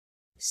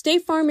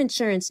State Farm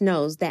Insurance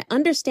knows that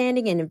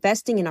understanding and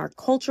investing in our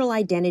cultural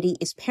identity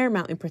is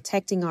paramount in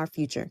protecting our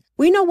future.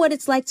 We know what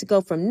it's like to go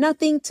from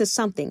nothing to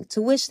something,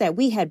 to wish that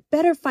we had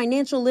better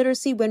financial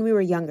literacy when we were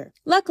younger.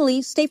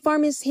 Luckily, State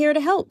Farm is here to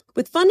help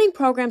with funding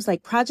programs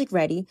like Project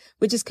Ready,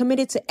 which is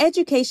committed to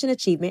education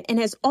achievement and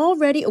has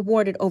already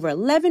awarded over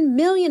 $11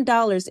 million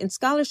in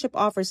scholarship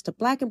offers to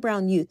Black and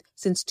brown youth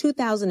since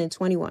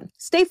 2021.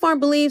 State Farm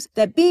believes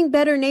that being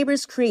better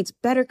neighbors creates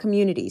better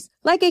communities.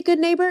 Like a good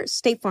neighbor,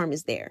 State Farm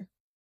is there.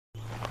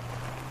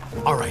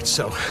 All right,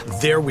 so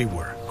there we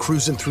were,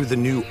 cruising through the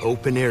new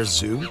open-air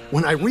zoo,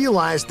 when I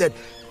realized that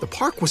the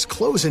park was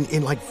closing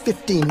in like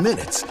 15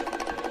 minutes.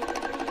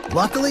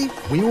 Luckily,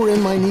 we were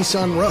in my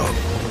Nissan Rogue.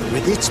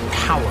 With its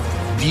powerful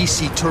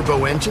VC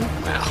turbo engine,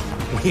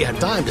 well, we had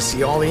time to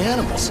see all the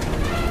animals.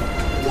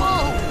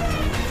 Whoa!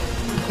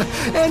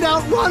 And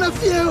outrun a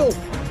few!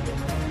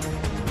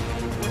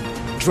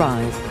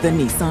 Drive the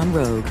Nissan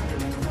Rogue.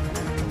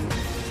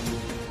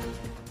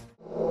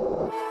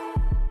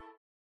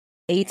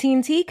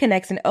 AT&T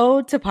connects an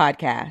ode to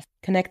podcast.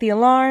 Connect the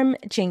alarm,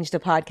 change the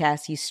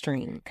podcast you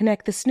stream.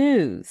 Connect the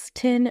snooze,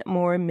 10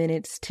 more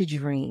minutes to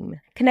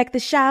dream. Connect the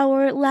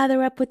shower,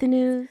 lather up with the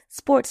news,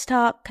 sports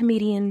talk,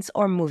 comedians,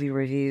 or movie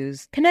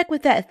reviews. Connect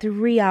with that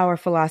 3-hour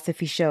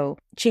philosophy show.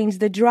 Change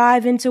the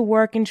drive into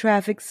work and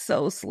traffic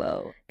so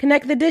slow.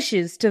 Connect the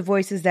dishes to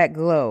voices that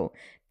glow.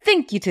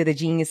 Thank you to the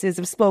geniuses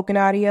of spoken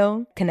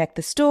audio. Connect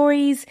the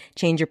stories,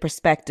 change your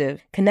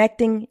perspective.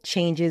 Connecting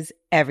changes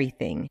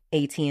everything.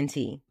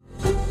 AT&T.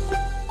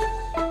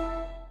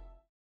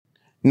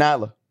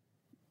 Nyla,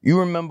 you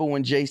remember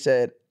when Jay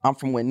said, I'm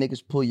from where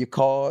niggas pull your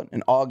card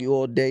and argue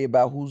all day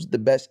about who's the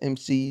best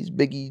MCs,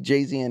 Biggie,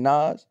 Jay-Z, and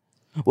Nas?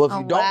 Well,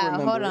 if you don't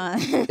remember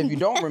if you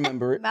don't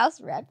remember it, Mouse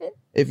rapping.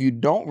 If you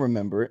don't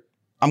remember it,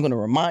 I'm going to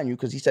remind you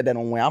because he said that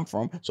on Where I'm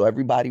From. So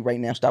everybody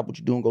right now, stop what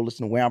you're doing, go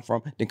listen to Where I'm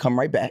From, then come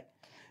right back.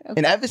 Okay.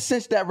 And ever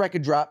since that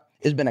record dropped,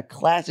 it's been a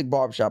classic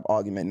barbershop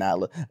argument,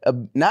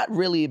 Nyla. Not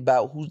really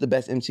about who's the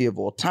best MC of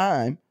all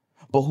time,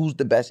 but who's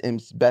the best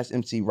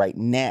MC right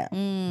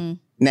now.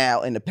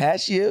 Now, in the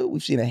past year,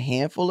 we've seen a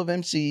handful of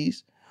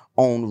MCs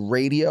on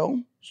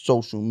radio,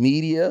 social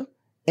media,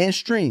 and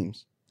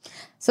streams.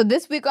 So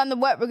this week on The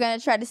What, we're going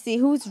to try to see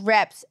who's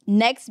rap's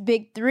next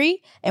big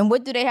three and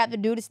what do they have to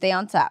do to stay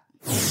on top.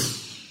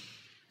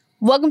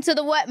 Welcome to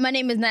The What. My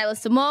name is Nyla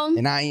Simone.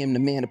 And I am the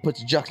man that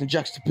puts the jux in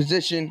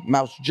juxtaposition,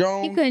 Mouse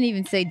Jones. You couldn't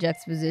even say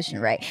juxtaposition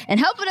right. And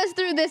helping us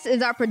through this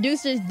is our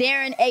producers,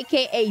 Darren,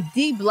 a.k.a.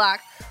 D-Block,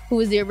 who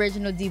was the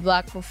original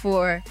D-Block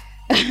before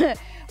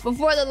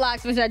the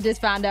locks, which I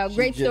just found out.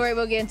 Great story.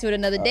 We'll get into it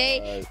another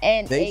day.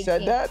 And they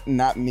said that,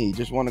 not me.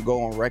 Just want to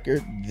go on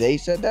record. They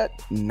said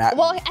that, not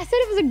Well, me. I said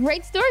it was a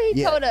great story.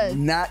 He told us.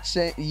 Not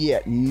saying,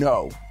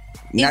 no.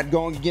 Not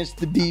going against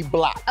the D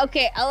Block.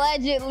 Okay,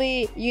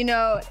 allegedly,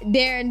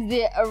 Darren's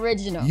the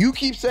original. You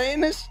keep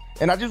saying this,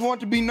 and I just want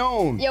to be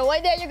known. Yo,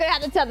 one day you're going to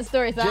have to tell the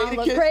story so I don't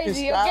look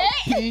crazy, and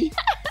okay?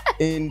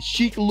 And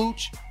Sheik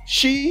Luch,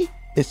 she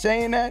is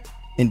saying that,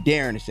 and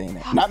Darren is saying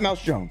that. Not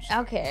Mouse Jones.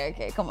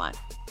 Okay, come on.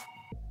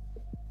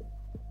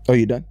 Oh,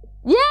 you done?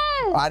 Yeah.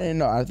 I didn't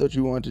know. I thought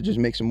you wanted to just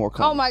make some more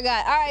comments. Oh my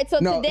God. All right, so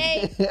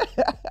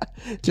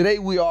today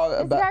we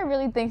are this guy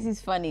really thinks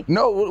he's funny.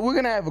 No, we're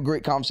gonna have a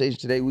great conversation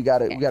today. We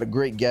got a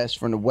great guest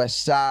from the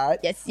West Side.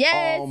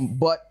 Yes.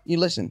 But you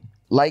listen,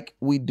 like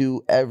we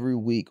do every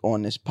week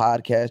on this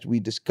podcast, we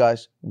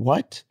discuss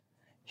what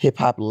hip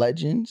hop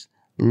legends,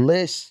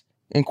 lists,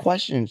 and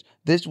questions.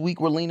 This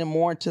week we're leaning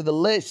more into the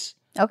list.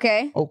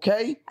 Okay.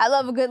 I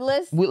love a good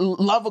list. We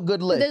love a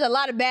good list. There's a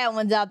lot of bad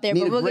ones out there,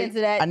 but we'll get into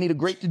that. I need a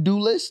great to-do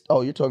list.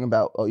 Oh, you're talking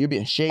about, you're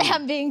being shady.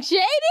 I'm being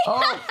shady?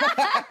 Oh.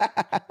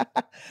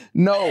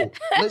 No,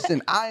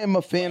 listen, I am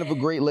a fan of a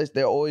great list.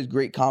 They're always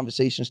great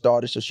conversation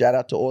starters, so shout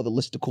out to all the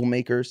listicle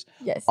makers.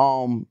 Yes.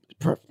 Love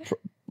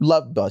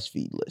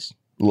BuzzFeed lists.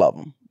 Love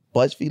them.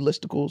 BuzzFeed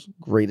listicles,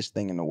 greatest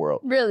thing in the world.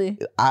 Really?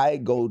 I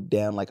go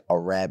down like a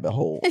rabbit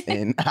hole,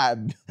 and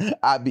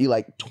I'd be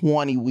like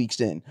 20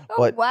 weeks in.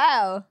 Oh,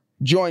 wow.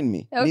 Join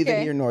me. Okay. Neither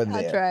here nor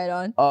there. I'll try it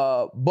on.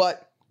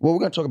 But what we're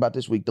going to talk about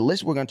this week, the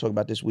list we're going to talk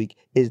about this week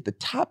is the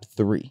top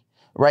 3,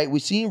 right? We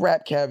seen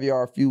Rap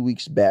Caviar a few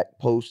weeks back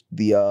post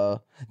the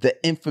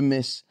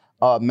infamous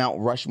Mount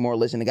Rushmore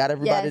list, and it got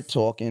everybody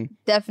talking.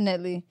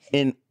 Definitely.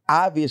 And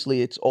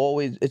obviously,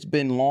 it's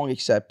been long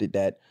accepted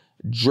that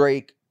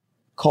Drake,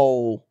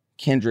 Cole,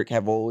 Kendrick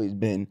have always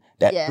been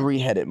that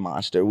 3-headed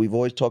monster. We've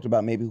always talked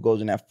about maybe who goes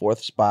in that 4th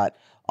spot.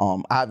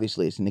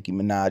 Obviously, it's Nicki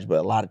Minaj, but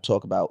a lot of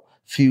talk about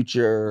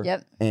Future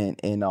and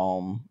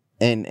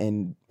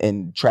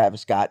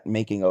Travis Scott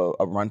making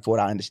a run for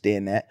it. I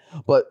understand that.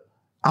 But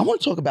I want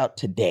to talk about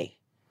today.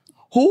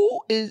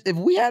 If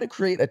we had to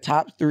create a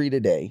top 3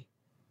 today,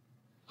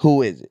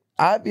 who is it?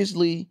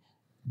 Obviously,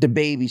 the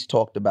Baby's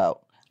talked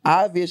about.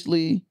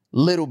 Obviously,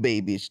 Lil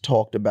Baby's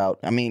talked about.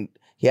 I mean,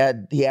 he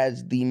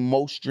has the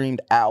most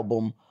streamed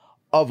album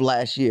of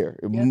last year.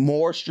 Yep.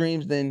 More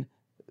streams than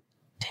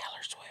Taylor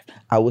Swift.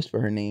 I whisper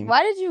her name.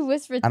 Why did you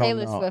whisper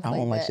Taylor Swift like that? I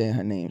don't like saying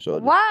her name. So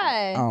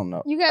why? I don't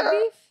know. You got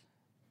beef?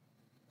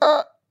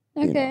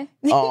 Okay.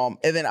 And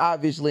then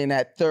obviously in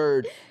that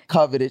third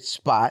coveted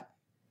spot.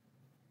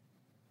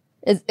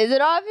 Is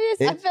it obvious?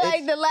 I feel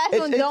like the last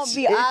one don't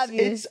be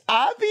obvious. It's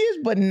obvious,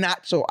 but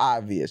not so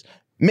obvious.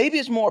 Maybe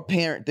it's more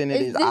apparent than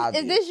it is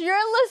obvious. Is this your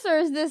list or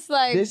is this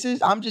like?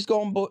 I'm just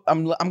going.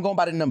 I'm going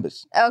by the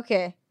numbers.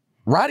 Okay.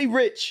 Roddy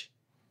Ricch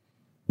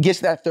gets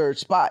that third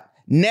spot.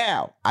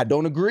 Now I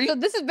don't agree. So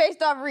this is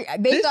based off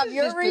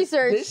your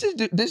research.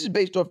 This is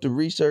based off the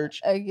research.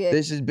 Okay.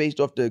 This is based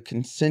off the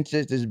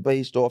consensus. This is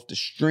based off the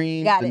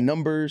streams,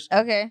 numbers.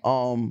 Okay.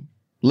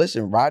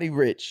 Listen, Roddy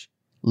Ricch,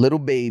 Little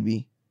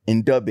Baby,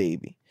 and Da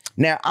Baby.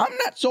 Now I'm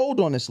not sold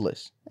on this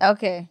list.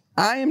 Okay.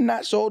 I am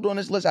not sold on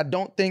this list. I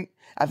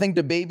think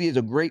Da Baby is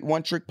a great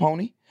one-trick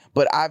pony,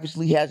 but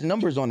obviously he has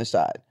numbers on his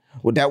side.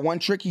 With that one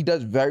trick, he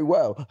does very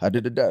well. He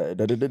does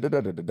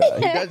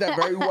that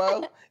very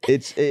well.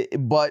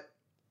 But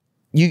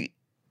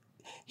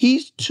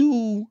he's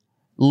too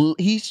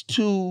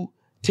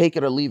take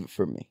it or leave it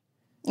for me.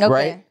 Okay.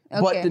 Right?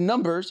 Okay. But the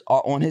numbers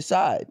are on his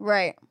side.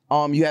 Right.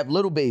 You have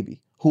Little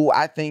Baby, who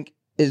I think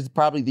is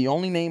probably the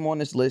only name on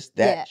this list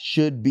that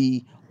should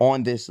be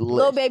on this list.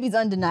 Little Baby's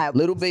undeniable.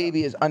 Little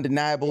Baby is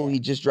undeniable. Yeah. He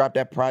just dropped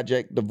that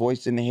project, The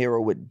Voice and the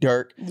Hero with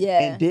Dirk.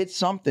 Yeah. And did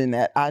something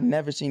that I'd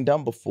never seen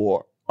done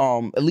before,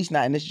 at least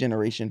not in this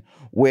generation,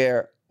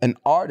 where an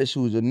artist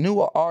who's a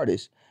newer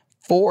artist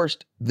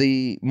forced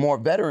the more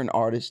veteran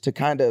artists to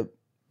kind of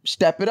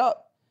step it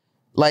up.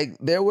 Like,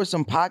 there were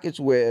some pockets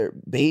where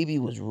Baby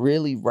was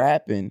really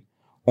rapping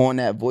on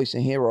that Voice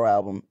and Hero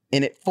album,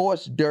 and it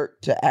forced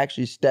Dirk to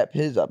actually step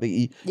his up.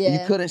 You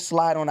couldn't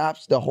slide on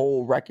Ops the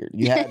whole record.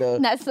 You had to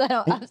not slide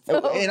on Ops.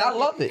 And I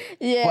love it.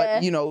 Yeah.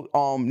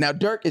 But now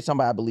Dirk is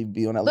somebody I believe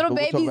be on that Little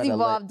list. Baby's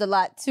evolved a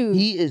lot too.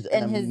 He is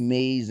an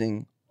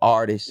amazing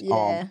artist.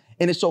 Yeah.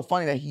 And it's so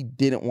funny that he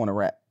didn't want to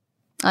rap.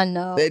 I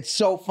know. It's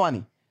so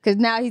funny. Because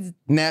now he's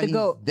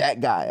GOAT.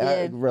 That guy.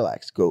 Yeah.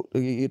 Relax, GOAT.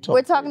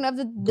 We're talking of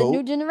the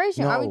new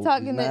generation. No, are we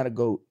talking he's not a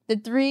GOAT. The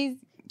threes?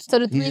 So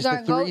the threes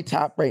aren't GOAT? He's the three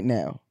top right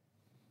now.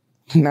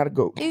 Not a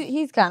GOAT.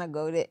 He's kind of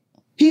goated.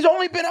 He's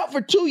only been out for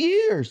 2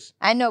 years.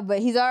 I know, but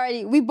he's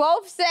already. We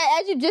both said,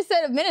 as you just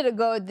said a minute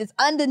ago, it's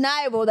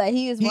undeniable that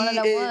he is one of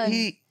the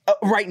ones.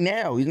 Right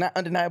now, he's not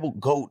undeniable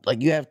GOAT.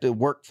 Like, you have to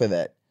work for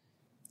that.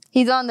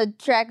 He's on the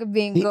track of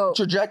being GOAT.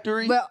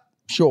 Trajectory? But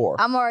sure.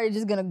 I'm already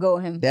just gonna go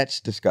him. That's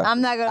disgusting.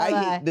 I'm not gonna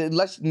lie.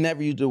 Let's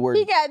never use the word.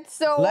 He got many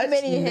hits.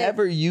 Let's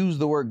never use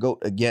the word GOAT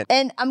again.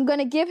 And I'm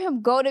gonna give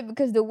him GOATed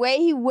because the way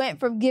he went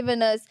from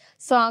giving us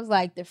songs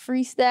like the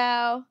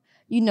freestyle,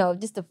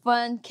 just the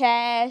fun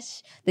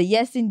cash, the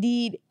yes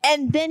indeed,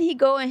 and then he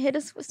go and hit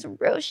us with some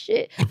real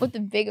shit with the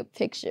bigger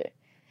picture.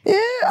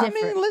 Yeah, different.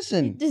 I mean,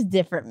 listen. Just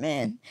different,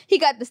 man. He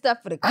got the stuff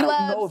for the clubs.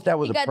 I don't know if that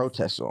was a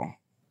protest song.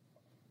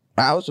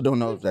 I also don't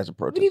know if that's a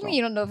protest song. What do you mean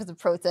you don't know if it's a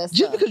protest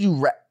Just song? because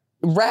you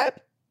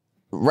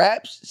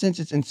raps since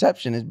its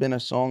inception has been a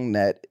song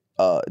that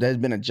has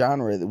been a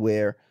genre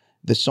where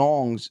the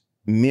songs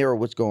mirror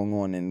what's going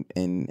on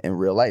in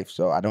real life.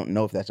 So I don't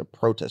know if that's a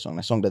protest song.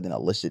 That song doesn't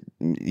elicit,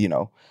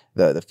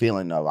 the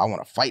feeling of I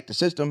want to fight the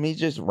system. He's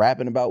just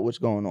rapping about what's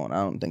going on. I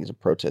don't think it's a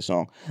protest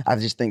song. I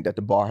just think that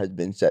the bar has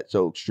been set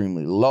so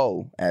extremely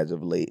low as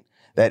of late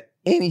that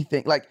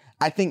anything, like,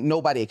 I think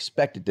nobody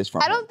expected this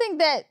from him. I don't think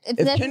that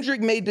if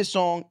Kendrick made this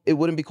song, it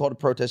wouldn't be called a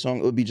protest song.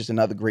 It would be just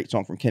another great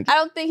song from Kendrick. I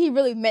don't think he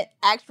really meant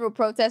actual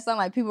protest song.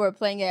 Like, people were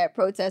playing it at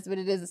protests, but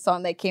it is a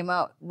song that came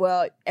out.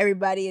 Well,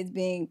 everybody is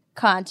being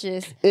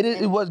conscious.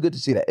 It was good to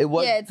see that. It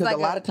was, because like a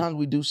lot of times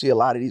we do see a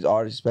lot of these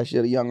artists,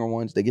 especially the younger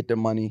ones, they get their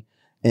money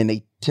and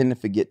they tend to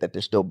forget that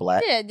they're still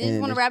black. Yeah, they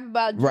just want to rap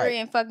about jewelry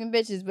and fucking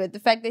bitches. But the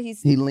fact that he's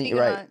speaking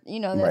on,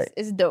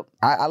 it's dope.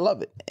 I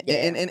love it.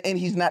 Yeah. And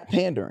he's not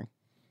pandering.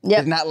 Yep.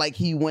 It's not like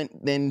he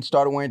went then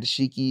started wearing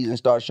dashikis and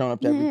started showing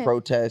up to every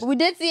protest. We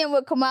did see him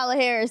with Kamala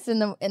Harris in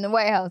the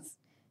White House.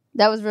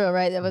 That was real,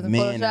 right? That wasn't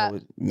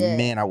Photoshop.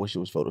 Man, I wish it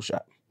was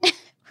Photoshop.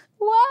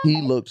 Why?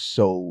 He looked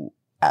so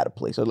out of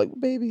place. I was like,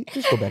 baby,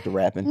 just go back to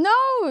rapping. No,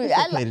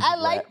 I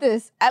like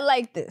this. I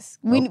like this.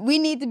 We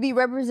need to be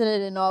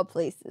represented in all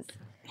places.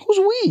 Who's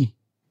we?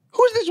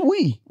 Who's this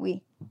we?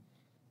 We.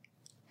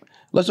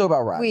 Let's talk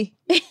about Roddy.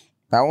 We.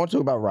 I want to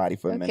talk about Roddy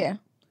for a minute.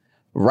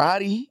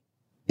 Roddy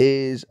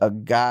is a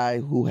guy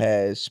who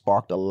has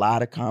sparked a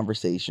lot of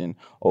conversation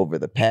over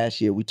the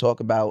past year. We talk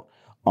about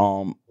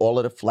all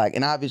of the flack,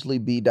 and obviously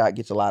B. Dot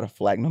gets a lot of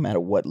flack no matter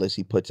what list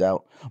he puts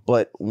out.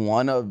 But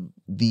one of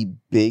the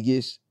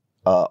biggest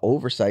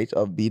oversights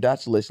of B.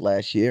 Dot's list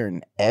last year,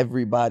 and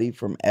everybody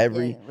from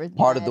every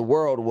part of the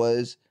world,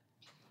 was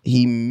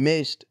he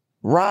missed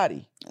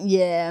Roddy.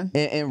 Yeah.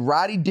 And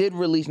Roddy did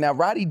release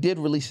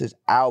his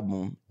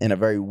album in a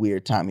very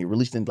weird time. He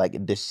released it in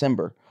like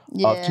December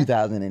of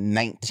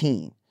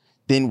 2019.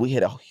 Then we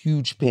hit a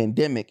huge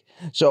pandemic.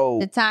 So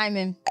the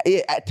timing.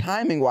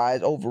 Timing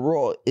wise,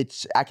 overall,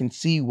 I can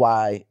see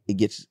why it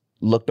gets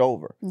looked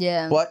over.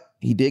 Yeah. But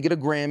he did get a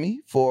Grammy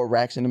for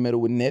Racks in the Middle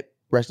with Nip.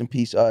 Rest in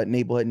peace,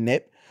 Neighborhood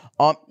Nip.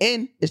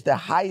 And it's the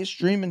highest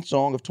streaming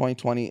song of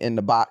 2020 in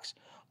the box.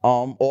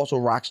 Also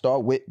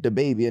Rockstar with Da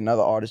Baby,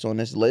 another artist on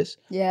this list.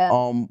 Yeah.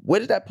 Where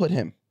does that put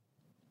him?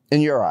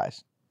 in your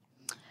eyes?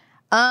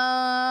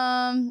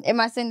 Am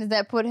I saying does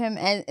that put him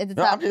at the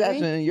top I'm just three?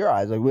 asking in your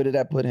eyes. Like, where did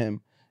that put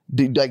him?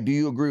 Do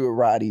you agree with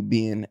Roddy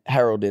being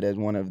heralded as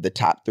one of the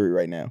top 3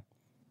 right now?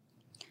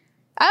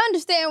 I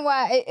understand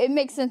why it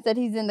makes sense that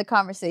he's in the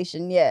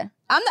conversation. Yeah,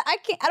 I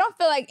don't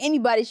feel like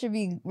anybody should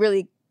be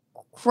really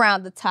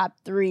crowned the top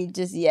 3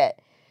 just yet.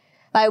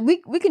 Like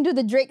we can do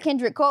the Drake,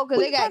 Kendrick, Cole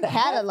because they got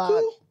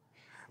catalog.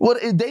 Well,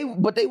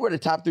 they were the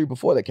top 3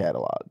 before the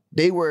catalog.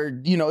 They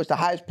were, it's the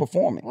highest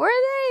performing. Were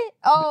they?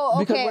 Oh,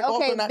 okay, Because we're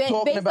also not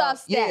talking based about,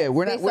 off stats.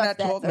 we're not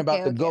talking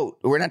about the GOAT.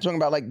 We're not talking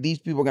about like these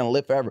people are gonna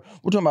live forever.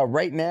 We're talking about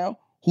right now,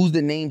 who's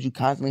the names you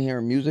constantly hear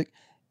in music.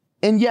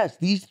 And yes,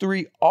 these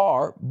 3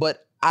 are,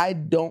 but I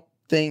don't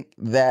think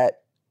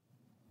that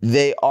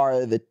they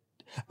are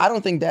I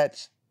don't think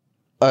that's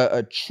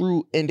a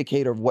true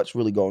indicator of what's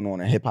really going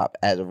on in hip hop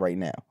as of right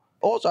now.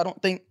 Also, I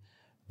don't think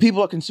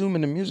people are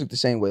consuming the music the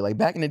same way. Like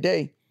back in the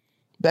day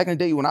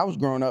when I was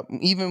growing up,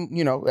 even,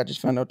 I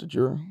just found out that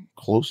you're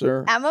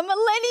closer. I'm a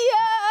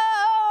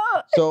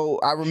millennial. So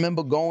I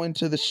remember going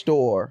to the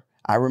store.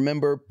 I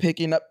remember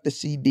picking up the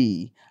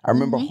CD. I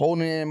remember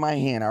holding it in my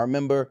hand. I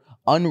remember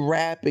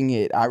unwrapping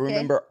it. I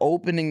remember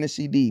opening the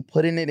CD,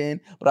 putting it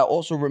in. But I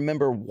also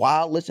remember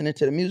while listening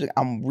to the music,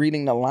 I'm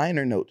reading the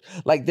liner notes.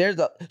 Like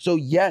so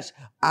yes,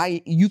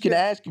 you can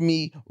ask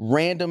me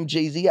random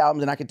Jay-Z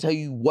albums and I can tell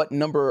you what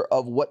number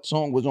of what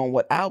song was on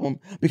what album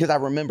because I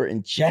remember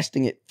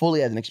ingesting it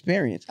fully as an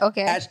experience.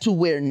 Okay. As to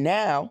where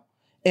now,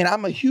 and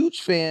I'm a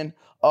huge fan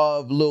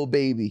of Lil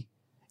Baby.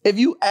 If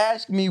you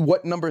ask me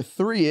what number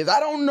 3 is, I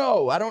don't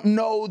know. I don't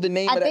know the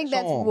name of that song. I think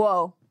that's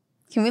Whoa.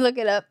 Can we look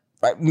it up?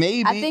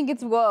 Maybe. I think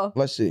it's Whoa.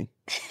 Let's see.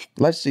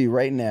 Let's see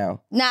right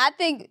now. Nah, I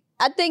think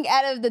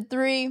out of the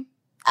 3,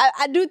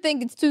 I do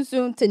think it's too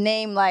soon to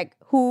name like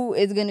who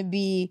is gonna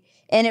be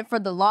in it for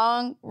the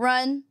long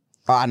run.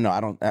 Oh, no,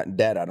 I don't.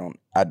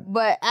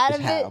 But out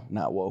of How, it,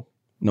 not Whoa.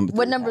 Number 3.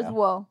 what number's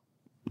Whoa?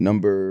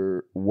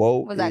 Number Whoa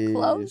Was that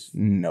close?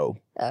 No.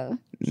 Oh.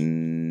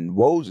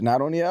 Whoa's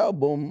not on the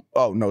album.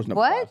 Oh no, it's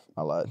number 5.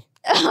 I lied.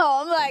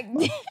 Oh, I'm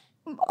like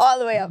all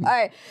the way up. All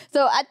right,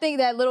 so I think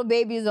that Lil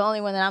Baby is the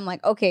only one that I'm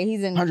like, okay,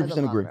 he's in. 100%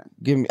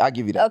 agree. I'll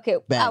give you that. Okay,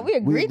 wow, we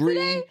agree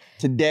today.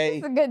 Today.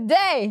 It's a good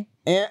day.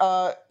 And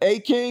A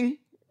King.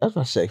 That's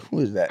what I say. Who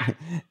is that?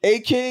 A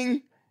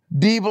King,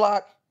 D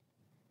Block.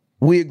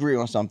 We agree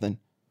on something.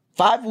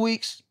 5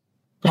 weeks.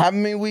 How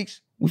many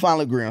weeks? We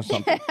finally agree on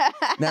something.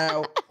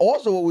 Now,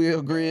 also what we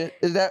agree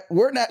is that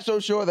we're not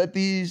so sure that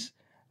these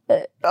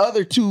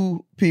other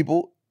 2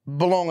 people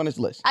belong on this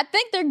list. I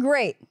think they're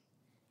great.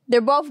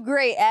 They're both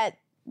great at,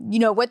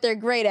 what they're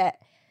great at.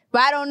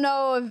 But I don't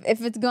know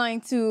if it's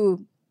going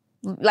to,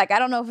 I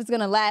don't know if it's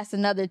going to last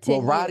another 10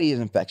 years. Well, Roddy is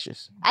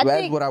infectious.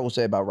 That's what I will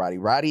say about Roddy.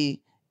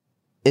 Roddy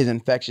is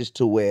infectious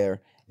to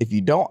where if you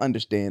don't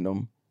understand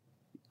him,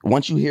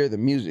 once you hear the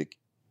music,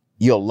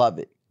 you'll love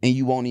it. And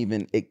you won't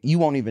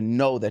even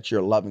know that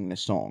you're loving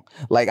this song.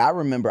 Like, I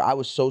remember I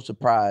was so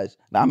surprised.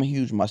 Now, I'm a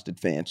huge Mustard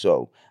fan,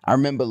 so I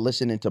remember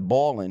listening to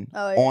Ballin'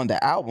 on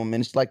the album,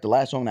 and it's like the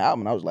last song on the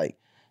album. And I was like,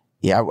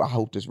 yeah, I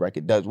hope this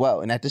record does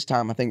well. And at this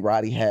time, I think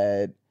Roddy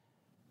had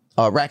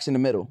Racks in the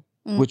Middle,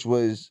 which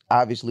was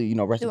obviously,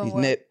 rest in peace,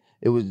 Nip.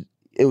 It was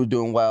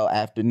doing well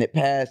after Nip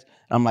passed.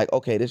 I'm like,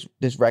 okay,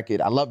 this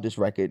record, I love this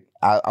record.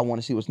 I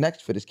want to see what's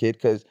next for this kid,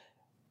 because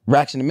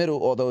Racks in the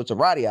Middle, although it's a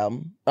Roddy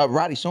album, a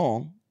Roddy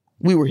song,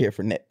 we were here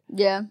for Nip.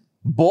 Yeah.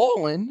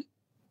 Ballin',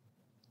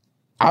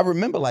 I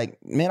remember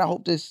man, I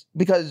hope this,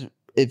 because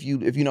if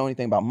you know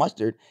anything about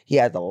Mustard, he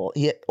had all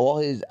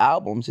his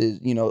albums,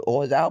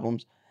 all his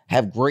albums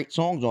have great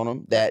songs on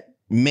them that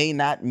may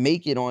not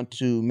make it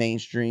onto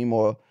mainstream,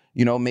 or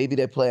maybe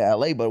they play in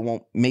LA but it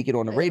won't make it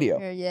on the radio.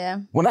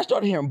 Yeah. When I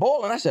started hearing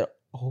Ballin', I said,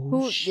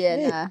 oh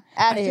shit. Yeah, nah.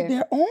 Out of here.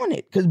 They're on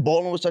it, because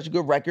Ballin' was such a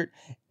good record,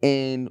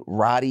 and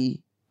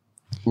Roddy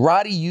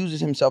uses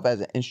himself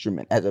as an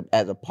instrument, as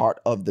a part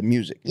of the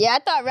music. Yeah, I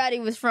thought Roddy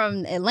was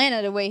from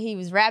Atlanta the way he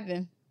was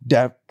rapping.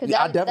 I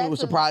definitely was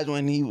surprised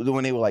when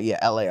they were like,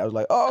 yeah, LA. I was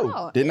like,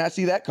 did not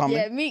see that coming.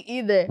 Yeah, me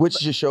either. Which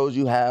just shows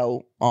you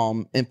how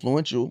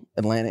influential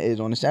Atlanta is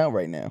on the sound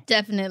right now.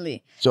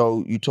 Definitely.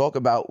 So you talk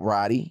about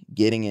Roddy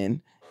getting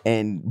in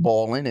and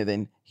balling, and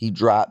then he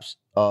drops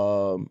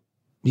the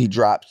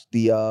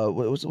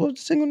what's the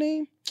single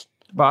name?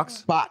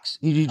 Box.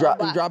 He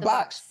dropped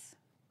Box.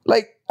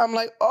 Like, I'm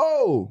like,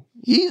 oh,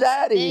 he's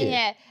out of here.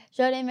 Yeah.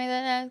 Shorty make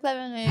that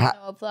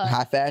clever.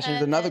 High Fashion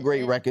is another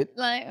great record.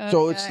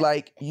 So it's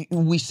like,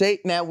 we say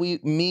now, me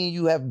and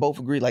you have both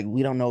agreed, like,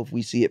 we don't know if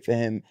we see it for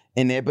him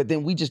in there, but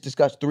then we just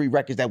discussed 3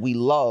 records that we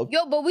love.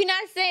 Yo, but we're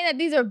not saying that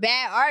these are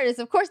bad artists.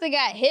 Of course they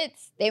got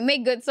hits. They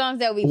make good songs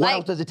that we like. What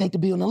else does it take to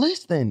be on the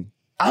list then?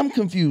 I'm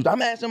confused.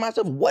 I'm asking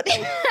myself, what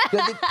else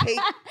does it take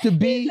to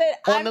be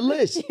on the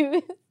list?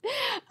 All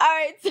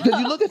right. Because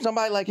you look at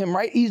somebody like him,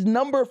 right? He's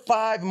number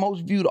 5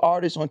 most viewed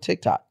artist on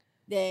TikTok.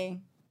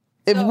 Dang.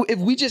 If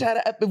we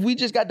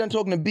just got done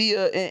talking to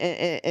Bia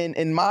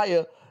and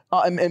Maya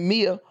and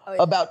Mia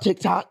about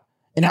TikTok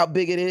and how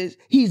big it is,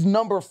 he's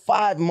number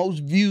 5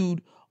 most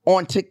viewed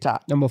on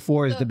TikTok. Number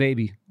 4 is the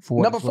baby.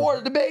 Number 4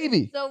 is the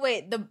baby. So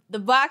wait, the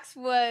box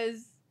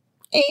was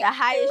the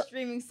highest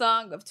streaming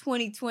song of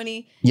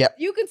 2020. Yep.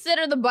 You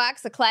consider the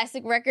box a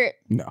classic record?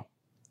 No,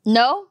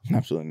 No?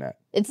 absolutely not.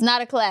 It's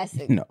not a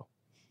classic. No,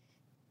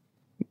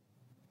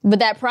 But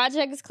that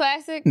project is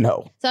classic?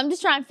 no. So I'm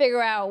just trying to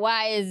figure out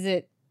why is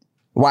it.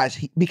 Why is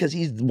he? Because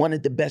he's one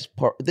of the best.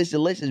 This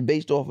list is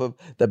based off of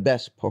the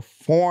best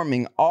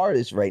performing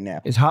artists right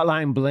now. Is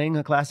Hotline Bling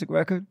a classic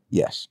record?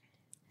 Yes.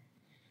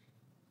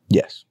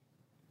 Yes.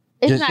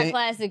 It's Just not saying,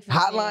 classic for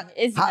Hotline me.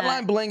 It's Hotline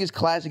not. Bling is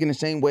classic in the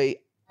same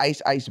way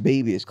Ice Ice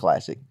Baby is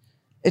classic.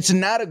 It's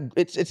not a.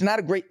 It's not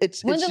a great.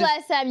 It's. When's it's the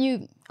just, last time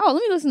you? Oh,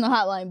 let me listen to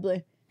Hotline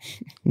Bling.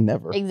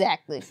 Never.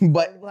 Exactly.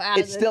 But How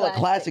it's is it still a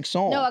classic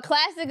song. No, a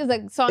classic is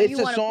a song It's you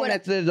a want to song put.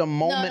 that there's a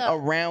moment No.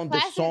 around the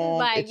Classic song. is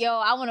like, It's- yo,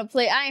 I want to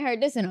play. I ain't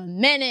heard this in a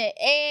minute.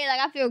 Hey, like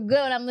I feel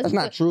good when I'm listening.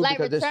 not to true Like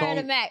because this Return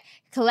to song- Mac,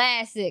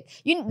 classic.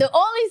 The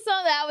only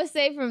song that I would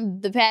say from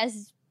the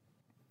past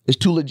It's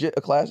Too Legit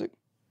a classic.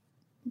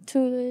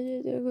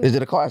 two. Is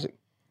it a classic?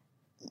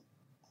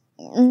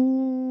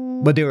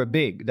 But they were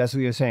big. That's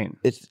what you're saying.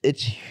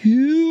 It's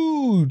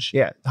huge.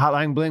 Yeah,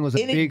 Hotline Bling was a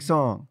It is- big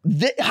song.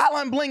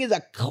 Hotline Bling is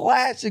a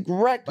classic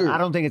record. I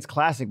don't think it's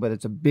classic, but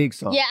it's a big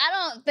song. Yeah,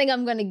 I don't think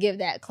I'm gonna give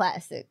that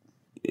classic.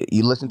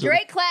 You listen to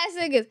Drake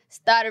classic is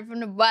started from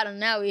the bottom.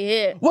 Now we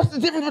here. What's the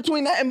difference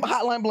between that and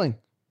Hotline Bling?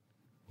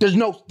 There's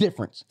no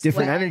difference.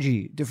 Different Swag.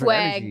 energy. Different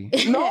Swag.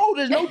 energy. No,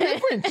 there's no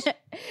difference.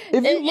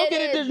 If you look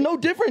at it, is. there's no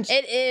difference.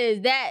 It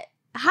is that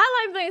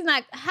Hotline Bling is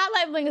not.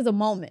 Hotline Bling is a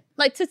moment,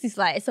 like Tootsie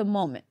Slide. It's a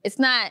moment. It's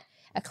not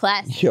a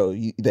classic. Yo,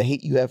 the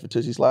hate you have for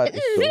Tootsie Slide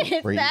is so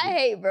It's crazy. not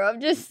hate, bro. I'm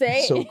just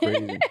saying. So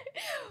crazy.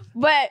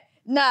 But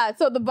nah,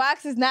 so the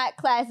box is not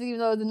classic, even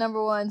though it's the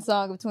number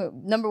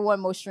one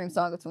most streamed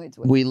song of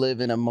 2020. We live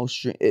in a most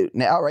stream.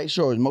 Now, all right,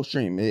 sure, it's most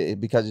stream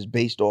because it's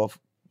based off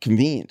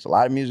convenience. A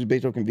lot of music is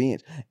based off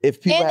convenience.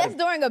 If people And had,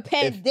 that's during a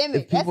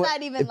pandemic. That's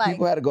not even if like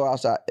people had to go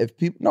outside.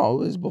 No,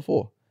 it was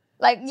before.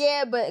 like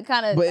yeah, but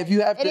kind of. But if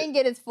you have it to- didn't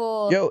get its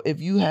full. Yo,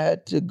 if you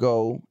had to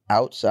go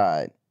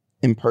outside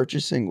and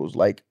purchase singles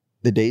like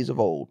the days of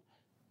old,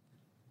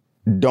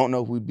 don't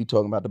know if we'd be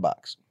talking about the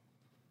box.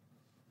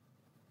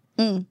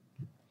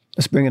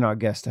 Let's bring in our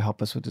guest to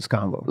help us with this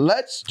convo.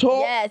 Let's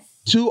talk Yes.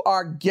 to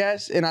our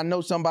guest, and I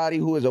know somebody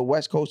who is a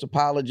West Coast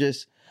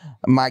apologist,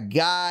 my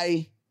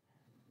guy,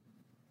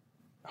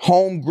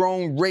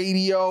 Homegrown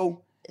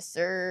Radio, Yes,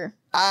 sir.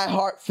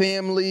 iHeart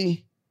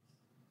Family.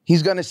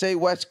 He's gonna say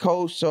West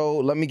Coast, so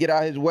let me get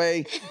out his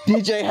way.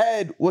 DJ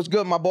Head, what's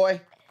good, my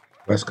boy?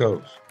 West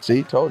Coast.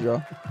 See, told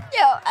y'all. Yo,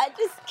 I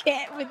just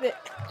can't with it.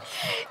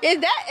 Do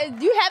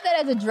you have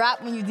that as a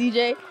drop when you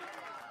DJ?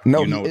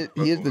 No, You know he is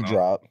the what's going on.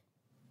 drop.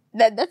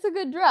 That's a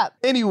good drop.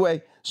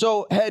 Anyway,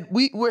 so Head,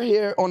 we're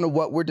here on the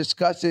what? We're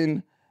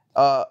discussing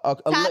a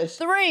Top list.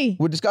 3.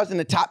 We're discussing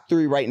the top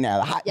 3 right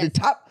now. The Yes.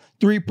 top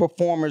 3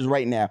 performers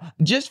right now.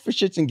 Just for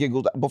shits and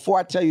giggles, before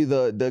I tell you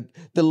the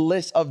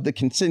list of the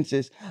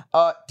consensus,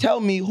 tell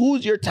me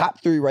who's your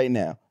top 3 right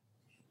now?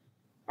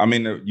 I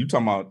mean, you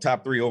talking about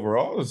top 3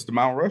 overall? It's the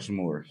Mount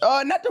Rushmore.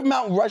 Not the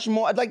Mount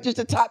Rushmore. I'd like just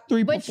the top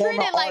 3 But treat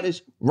performer it like-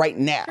 artists right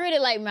now. Treat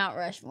it like Mount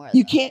Rushmore.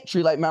 You though. can't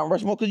treat like Mount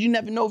Rushmore because you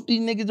never know if these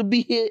niggas will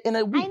be here in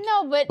a week. I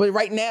know, but But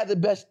right now, the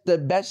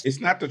best. It's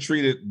not to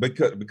treat it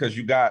because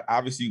you got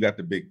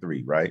the big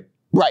 3, right?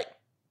 Right.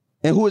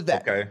 And who is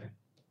that? Okay.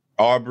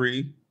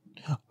 Aubrey.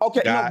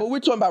 Okay, no, Scott, but we're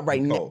talking about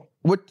right now. Nicole.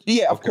 Of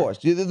Okay. course.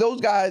 Those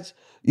guys.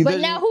 but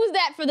there's- now who's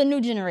that for the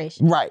new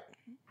generation? Right.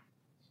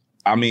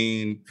 I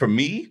mean, for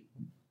me,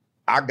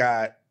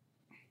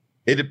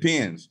 it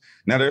depends.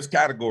 Now there's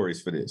categories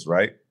for this,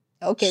 right?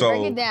 Okay, So-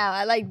 break it down.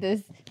 I like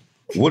this.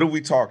 What are we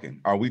talking?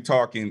 Are we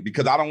talking,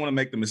 because I don't want to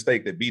make the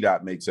mistake that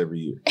B-Dot makes every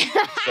year.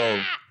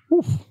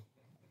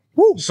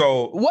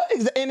 So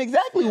And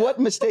exactly what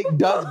mistake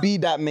does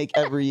B-Dot make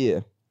every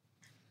year?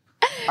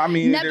 I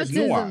mean, Nepotism.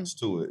 there's nuance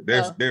to it.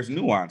 Oh. There's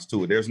nuance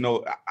to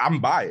it. I'm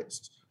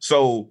biased.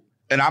 So,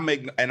 and I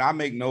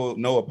make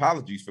no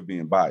apologies for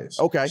being biased.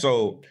 Okay.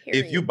 So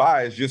Period. if you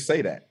biased, just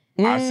say that.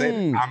 I said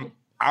it.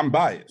 I'm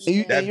biased.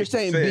 And, That and you're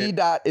saying being said-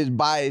 B-Dot is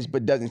biased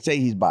but doesn't say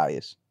he's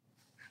biased.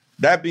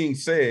 That being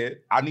said,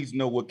 I need to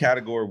know what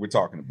category we're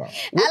talking about.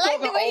 We're I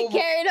like the talking way he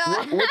carried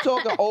on. We're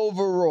talking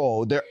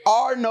overall. There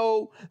are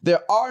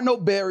no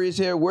barriers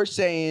here. We're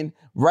saying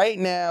right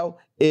now,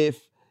 if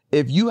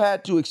you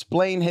had to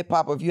explain hip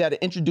hop, if you had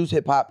to introduce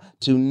hip hop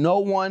to no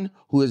one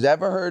who has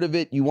ever heard of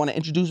it, you want to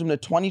introduce them to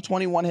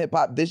 2021 hip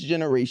hop, this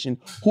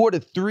generation, who are the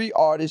 3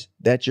 artists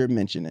that you're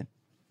mentioning?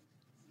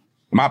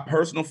 My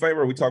personal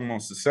favorite, we talking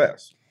about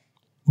success.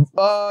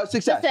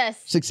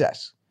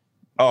 Success.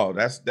 Oh,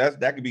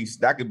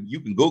 you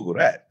can Google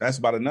that. That's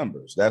by the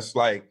numbers. That's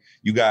like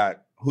you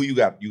got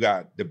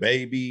the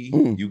baby,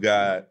 you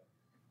got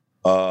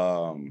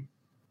of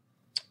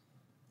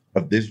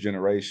this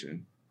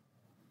generation.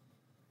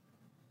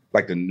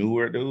 Like the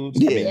newer dudes.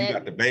 I mean, Yeah. you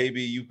got the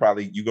baby, you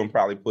gonna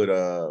probably put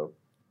a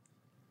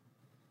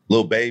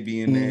Lil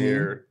Baby in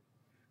there.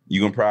 You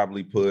gonna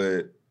probably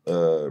put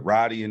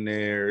Roddy in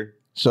there.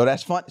 So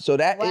that's fun. So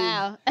that's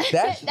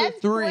That's the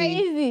three.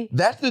 crazy.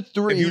 That's the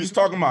three. If you're just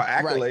talking about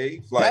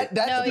accolades, like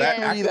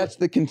that's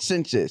the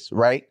consensus,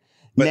 right?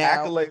 But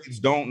now, accolades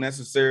don't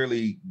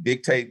necessarily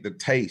dictate the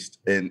taste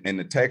and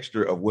the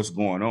texture of what's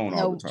going on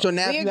all the time. So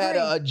now if you had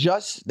to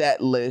adjust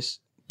that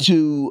list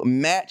to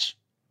match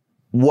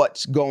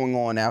what's going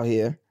on out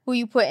here, who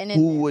you putting in?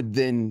 Who would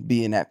then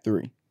be in that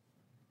 3?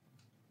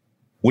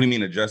 What do you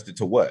mean adjusted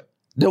to what?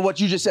 What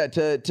you just said,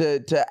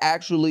 to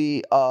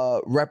actually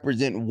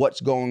represent what's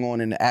going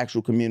on in the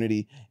actual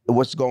community,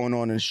 what's going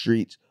on in the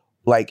streets,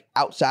 like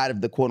outside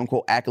of the quote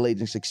unquote accolades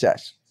and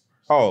success.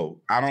 Oh,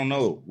 I don't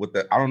know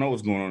I don't know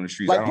what's going on in the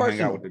streets. Like I don't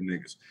hang out with the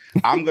niggas.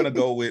 I'm gonna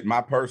go with my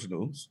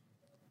personals.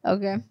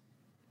 Okay.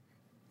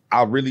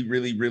 I really,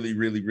 really, really,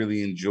 really,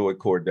 really enjoy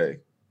Corday.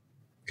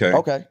 Okay.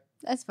 Okay.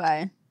 That's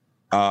fine.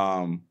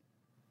 I'm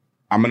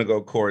gonna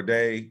go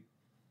Corday.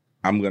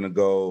 I'm gonna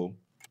go.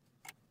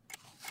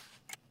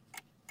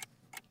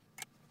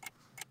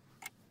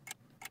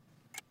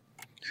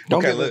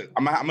 Okay, look,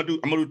 I'm gonna do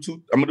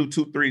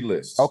 2-3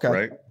 lists. Okay.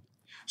 Right.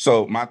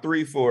 So my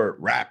 3 for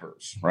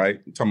rappers, right?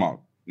 I'm talking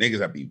about niggas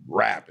that be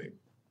rapping.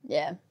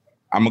 Yeah.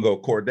 I'm gonna go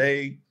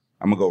Corday.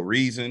 I'm gonna go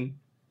Reason,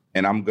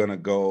 and I'm gonna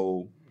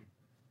go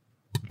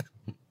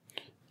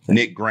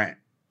Nick Grant.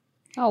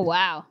 Oh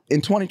wow.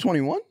 In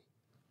 2021?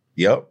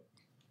 Yep.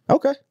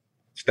 Okay.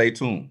 Stay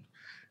tuned.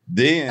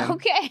 Then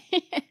okay.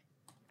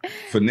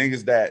 for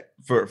niggas that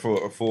for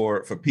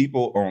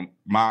people on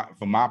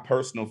my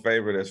personal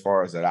favorite as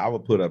far as that I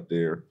would put up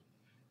there,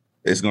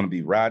 it's gonna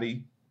be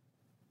Roddy.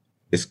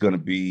 It's gonna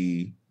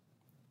be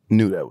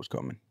knew that was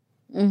coming.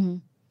 Mm-hmm.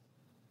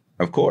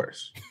 Of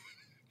course.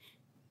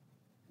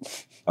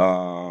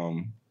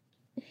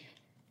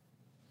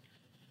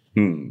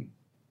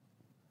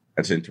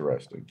 That's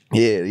interesting.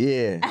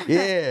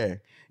 Yeah,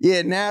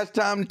 now it's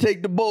time to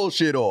take the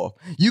bullshit off.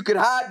 You could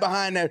hide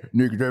behind that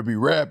nigga that be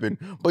rapping.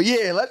 But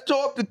yeah, let's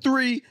talk to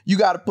 3 you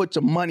got to put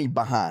some money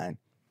behind.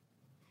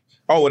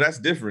 Oh, well, that's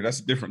different. That's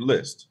a different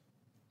list.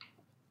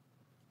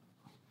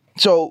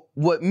 So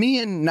what me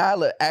and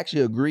Nyla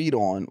actually agreed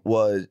on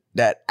was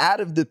that out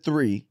of the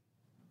 3,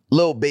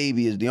 Lil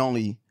Baby is the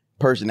only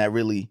person that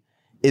really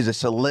is a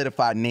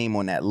solidified name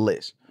on that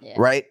list. Yeah.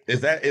 Right?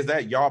 Is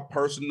that y'all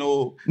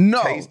personal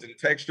taste and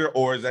texture,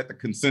 or is that the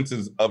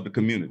consensus of the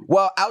community?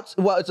 Well, it's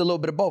a little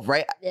bit of both,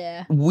 right?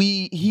 Yeah.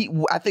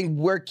 I think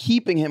we're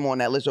keeping him on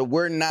that list, or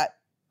we're not.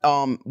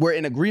 We're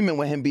in agreement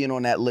with him being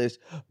on that list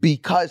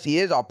because he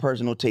is our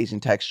personal taste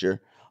and texture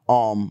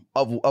of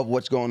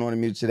what's going on in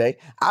music today.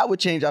 I would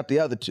change out the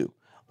other 2.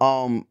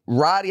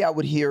 Roddy, I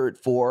would hear it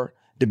for.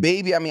 The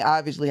Baby, I mean,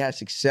 obviously has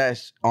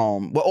success.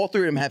 Well, all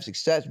 3 of them have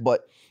success,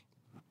 but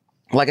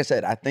like I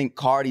said, I think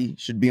Cardi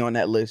should be on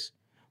that list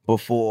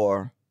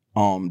before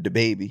the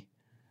Baby.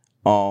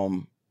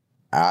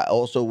 I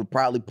also would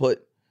probably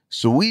put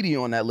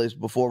Saweetie on that list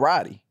before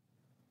Roddy.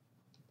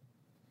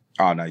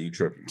 Oh, now you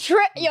tripping.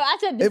 I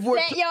said the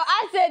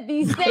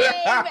same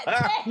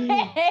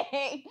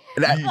thing.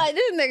 Like,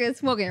 this nigga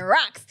smoking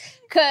rocks.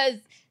 Cause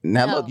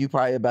look, you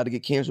probably about to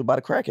get canceled by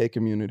the crackhead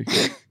community.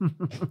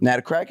 Now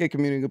the crackhead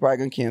community is probably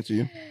gonna cancel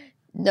you.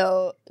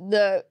 No,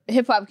 the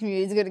hip hop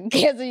community is gonna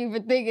cancel you for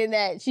thinking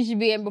that she should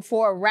be in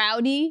before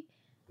Rowdy.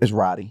 It's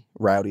Roddy.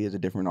 Rowdy is a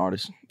different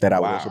artist that I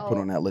would also put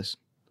on that list.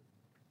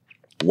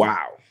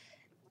 Wow.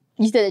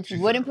 You said that you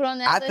wouldn't put on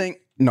that list?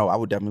 I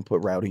would definitely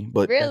put Rowdy,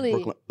 but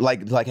really,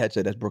 like Head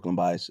said, that's Brooklyn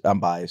bias. I'm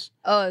biased.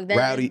 Oh, that's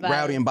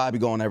Rowdy and Bobby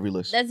go on every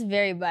list. That's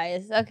very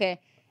biased. Okay,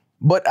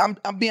 but I'm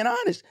being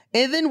honest.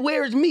 And then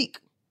where's Meek?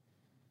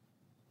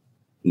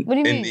 What do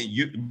you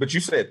mean? But you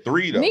said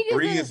 3 though. Meek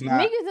is not.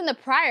 Meek is in the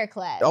prior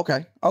class.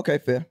 Okay,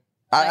 fair.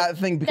 I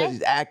think because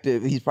he's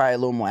active, he's probably a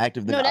little more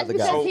active than the other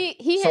guys. No, that's because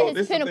he hit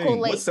his pinnacle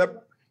late.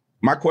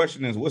 My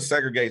question is, what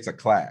segregates a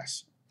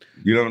class?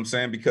 You know what I'm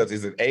saying? Because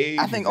is it age?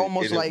 I think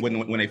almost like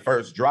when they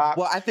first drop.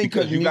 Well, I think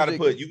because you got to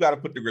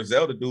put the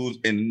Griselda dudes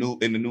in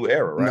the new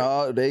era, right?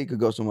 No, they could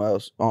go somewhere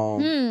else.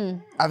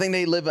 I think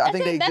they live. I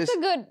think they exist.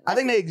 I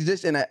think they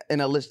exist in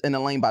a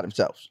lane by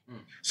themselves.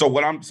 So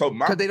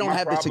because they don't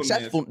have the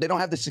successful. They don't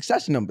have the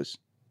success numbers.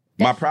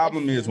 My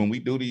problem is when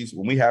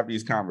we have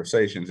these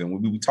conversations and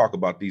when we talk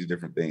about these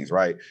different things,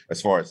 right?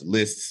 As far as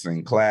lists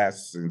and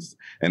classes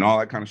and all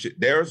that kind of shit,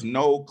 there's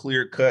no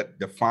clear cut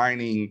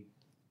defining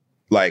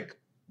like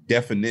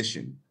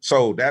definition.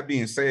 So that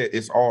being said,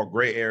 it's all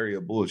gray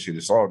area bullshit.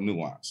 It's all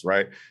nuance,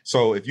 right?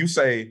 So if you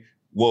say,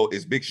 well,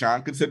 is Big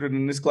Sean considered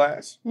in this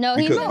class? No,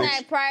 he's in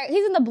that prior.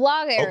 He's in the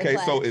blog era. Okay,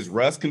 class. So is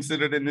Russ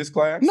considered in this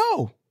class?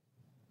 No.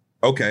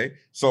 Okay,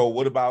 so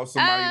what about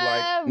somebody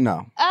like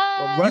no?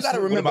 You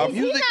gotta remember,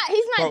 he's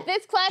not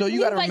this class. So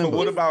you gotta remember.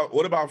 So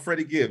what about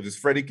Freddie Gibbs? Is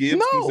Freddie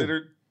Gibbs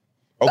considered?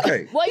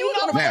 Okay. Well, he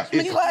was in class,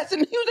 and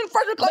he was in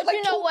freshman class. But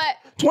you know what?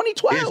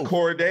 2012. Is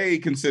Corday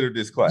considered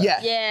this class?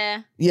 Yes.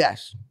 Yeah.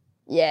 Yes.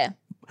 Yeah.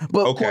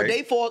 But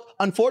Corday falls.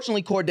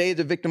 Unfortunately, Corday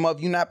is a victim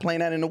of you not playing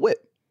that in the whip.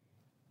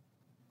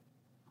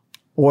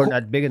 Or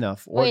not big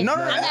enough. Or Wait, I'm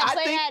not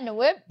playing that in the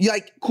whip?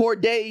 Like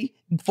Corday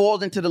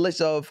falls into the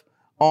list of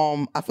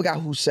I forgot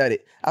who said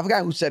it.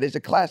 It's a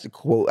classic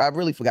quote. I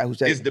really forgot who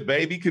said it. Is the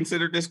baby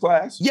considered this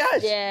class?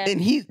 Yes. Yeah.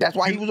 And that's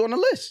why he was on the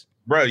list.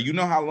 Bro, you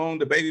know how long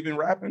the baby been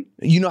rapping?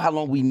 You know how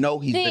long we know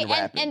he's been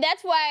rapping. And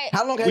that's why.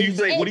 How long What have do you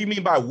say? What do you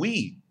mean by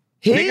we?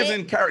 Niggas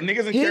in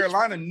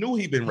Carolina knew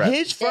he been rapping.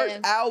 His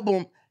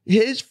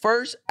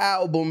first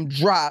album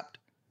dropped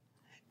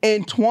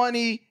in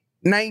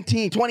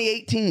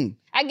 2018.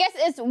 I guess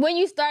it's when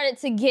you started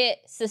to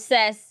get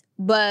success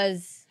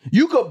buzz.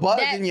 You could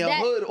buzz in your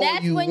hood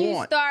all you want. That's when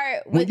you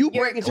start with when you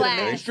your break into class.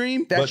 the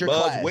mainstream, that's but your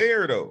buzz class.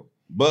 where though?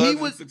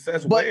 Buzz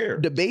success but where?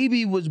 the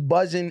baby was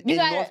buzzing in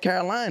North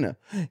Carolina.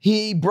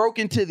 He broke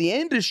into the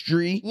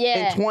industry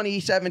in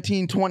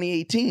 2017,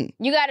 2018.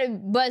 You got to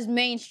buzz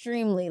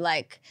mainstreamly,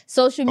 like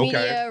social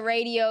media,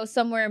 radio,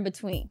 somewhere in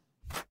between.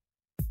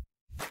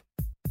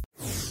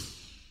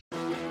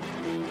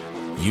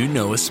 You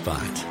know a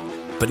spot,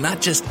 but not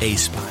just a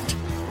spot,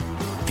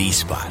 the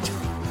spot.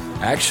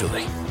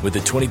 Actually, with the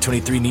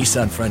 2023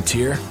 Nissan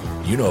Frontier,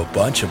 you know a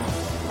bunch of them.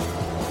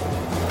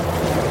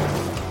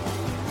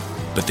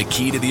 But the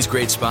key to these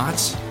great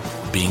spots?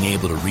 Being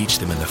able to reach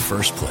them in the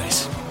first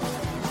place.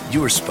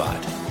 Your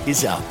spot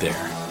is out there.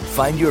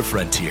 Find your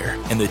Frontier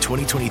in the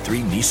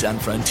 2023 Nissan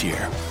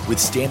Frontier with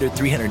standard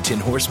 310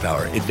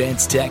 horsepower,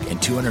 advanced tech,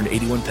 and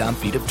 281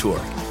 pound-feet of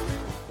torque.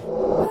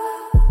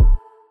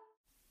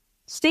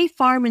 State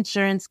Farm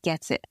Insurance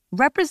gets it.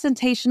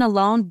 Representation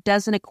alone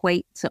doesn't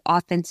equate to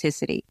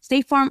authenticity.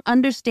 State Farm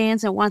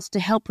understands and wants to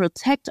help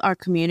protect our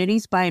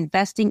communities by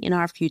investing in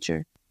our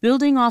future.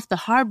 Building off the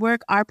hard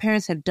work our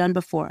parents have done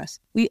before us,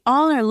 we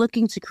all are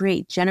looking to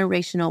create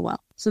generational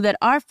wealth so that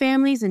our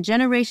families and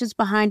generations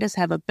behind us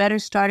have a better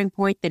starting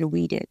point than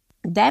we did.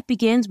 That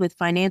begins with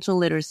financial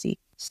literacy.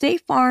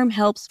 State Farm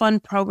helps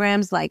fund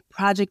programs like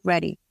Project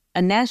Ready,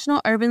 a National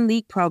Urban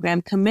League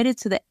program committed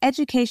to the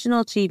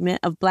educational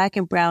achievement of Black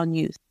and Brown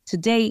youth. To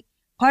date,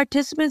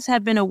 participants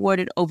have been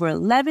awarded over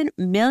 $11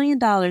 million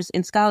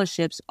in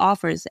scholarships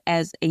offers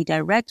as a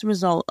direct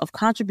result of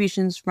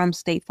contributions from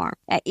State Farm.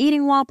 At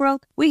Eating While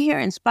Broke, we hear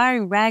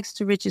inspiring rags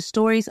to riches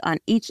stories on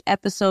each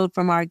episode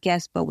from our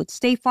guests, but with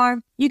State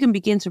Farm, you can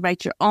begin to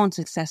write your own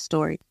success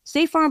story.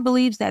 State Farm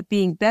believes that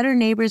being better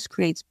neighbors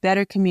creates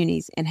better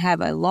communities and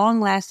have a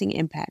long-lasting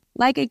impact.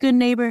 Like a good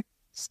neighbor,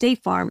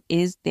 State Farm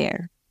is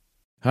there.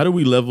 How do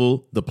we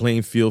level the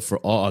playing field for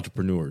all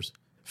entrepreneurs?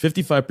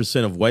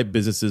 55% of white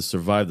businesses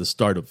survive the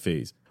startup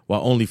phase,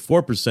 while only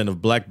 4%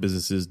 of black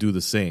businesses do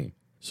the same.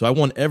 So I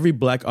want every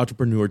black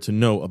entrepreneur to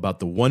know about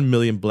the 1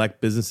 Million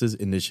Black Businesses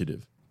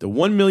Initiative. The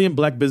 1 Million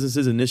Black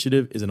Businesses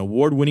Initiative is an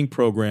award-winning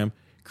program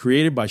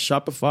created by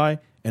Shopify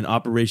and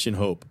Operation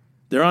Hope.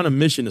 They're on a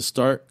mission to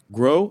start,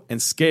 grow, and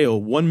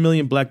scale 1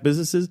 million black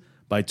businesses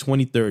by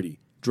 2030,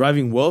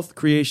 driving wealth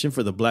creation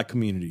for the black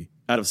community.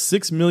 Out of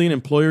 6 million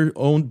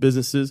employer-owned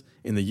businesses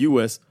in the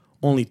U.S.,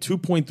 only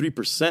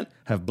 2.3%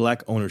 have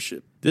black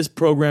ownership. This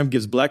program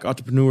gives black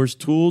entrepreneurs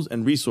tools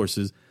and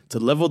resources to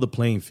level the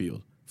playing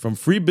field, from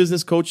free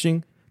business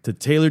coaching to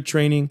tailored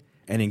training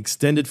and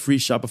extended free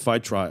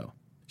Shopify trial.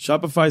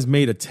 Shopify's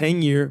made a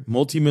 10-year,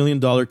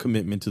 multi-million-dollar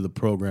commitment to the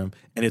program,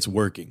 and it's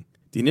working.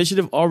 The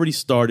initiative already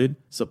started,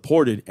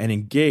 supported, and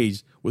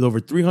engaged with over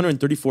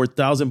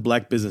 334,000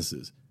 black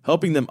businesses,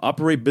 helping them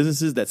operate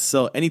businesses that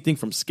sell anything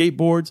from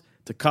skateboards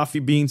to coffee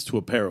beans to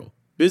apparel.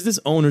 Business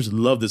owners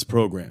love this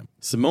program.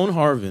 Simone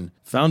Harvin,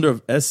 founder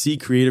of SC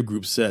Creative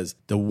Group, says,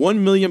 "The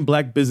 1 Million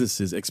Black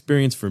Businesses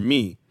experience for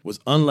me was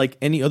unlike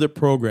any other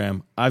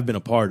program I've been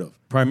a part of,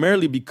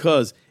 primarily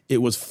because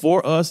it was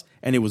for us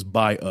and it was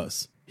by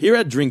us." Here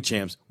at Drink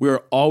Champs, we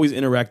are always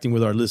interacting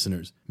with our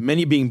listeners,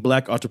 many being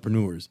black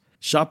entrepreneurs.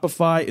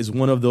 Shopify is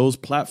one of those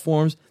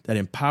platforms that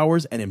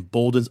empowers and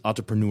emboldens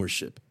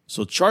entrepreneurship.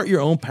 So chart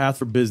your own path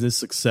for business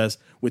success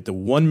with the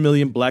 1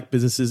 Million Black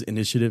Businesses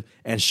Initiative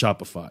and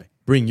Shopify.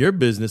 Bring your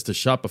business to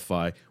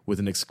Shopify with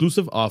an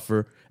exclusive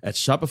offer at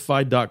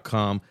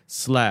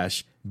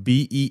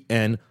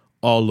shopify.com/BEN,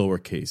 all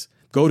lowercase.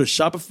 Go to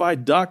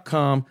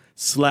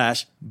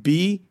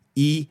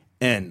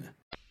shopify.com/BEN.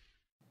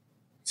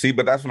 See,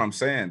 but that's what I'm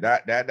saying.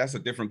 That's a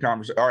different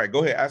conversation. All right,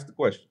 go ahead. Ask the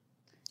question.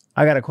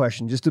 I got a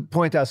question just to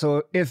point out.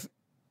 So if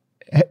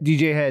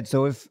DJ Head,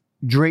 so if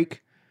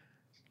Drake,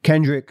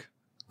 Kendrick,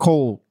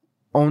 Cole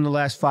own the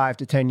last 5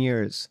 to 10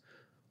 years,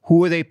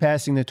 who are they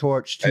passing the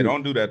torch to? Hey,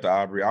 don't do that to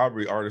Aubrey.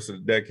 Aubrey, artist of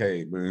the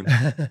decade, man.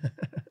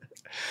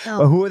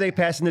 But who are they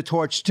passing the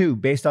torch to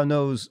based on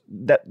those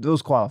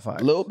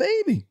qualifiers? Lil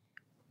Baby.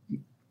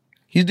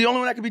 He's the only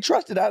one that can be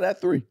trusted out of that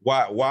three.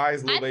 Why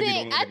is Lil Baby the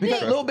only one that can be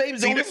trusted? Lil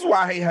Baby's See, this is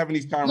why I hate having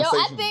these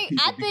conversations with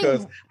people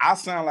because I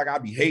sound like I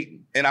be hating.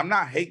 And I'm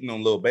not hating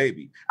on Lil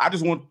Baby. I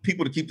just want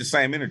people to keep the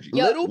same energy.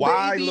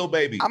 Why Lil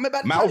Baby? I'm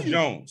about to Mouse tell you.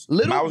 Jones.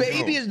 Lil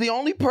Baby is the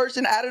only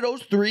person out of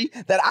those three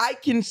that I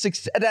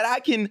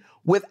can,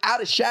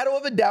 without a shadow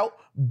of a doubt,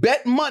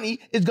 bet money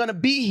is going to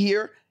be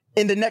here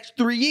in the next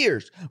 3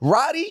 years.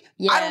 Roddy,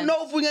 Yeah. I don't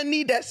know if we're gonna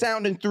need that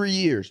sound in 3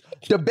 years.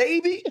 The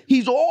baby,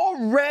 he's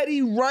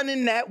already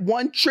running that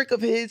one trick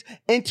of his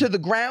into the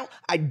ground.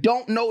 I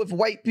don't know if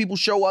white people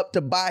show up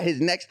to buy his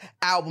next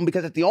album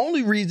because that's the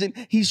only reason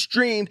he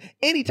streamed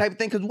any type of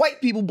thing, because white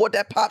people bought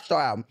that pop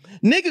star album.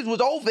 Niggas was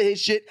over his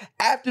shit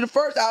after the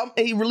first album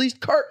and he released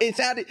Kurt. It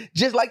sounded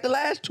just like the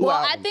last two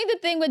albums. I think the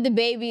thing with the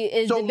baby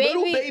is So the baby.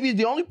 Lil Baby is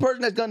the only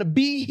person that's gonna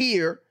be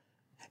here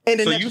in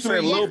the So next you 3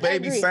 said years. Lil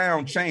Baby agree.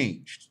 sound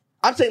changed.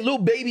 I'm saying Lil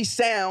Baby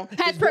sound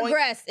has is going-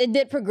 progressed. It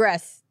did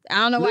progress. I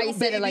don't know why Lil you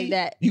said it like Baby,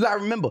 that. You gotta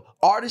remember,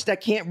 artists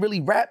that can't really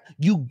rap,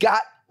 you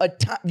got a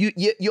time.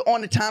 You're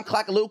on the time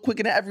clock a little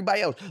quicker than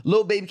everybody else.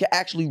 Lil Baby can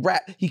actually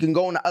rap. He can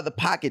go into other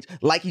pockets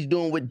like he's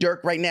doing with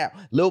Dirk right now.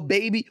 Lil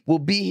Baby will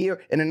be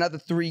here in another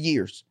 3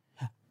 years.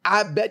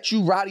 I bet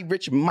you Roddy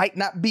Ricch might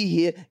not be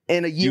here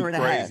in a year You and a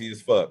half. crazy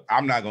as fuck.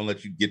 I'm not gonna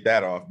let you get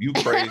that off. You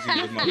crazy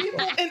as People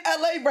motherfucker. in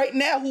LA right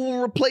now who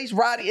will replace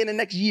Roddy in the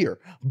next year.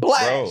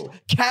 Blast, Bro.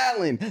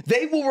 Callen,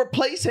 they will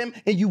replace him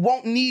and you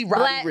won't need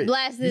Roddy Ricch.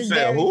 Blast You is said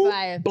very who?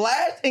 fire.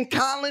 Blast and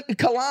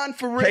Kalon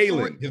for real.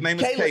 Kalen. His name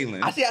is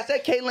Kalen. I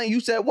said Kalen. You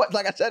said what?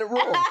 Like I said it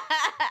wrong.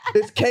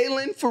 It's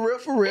Kalen for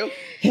real.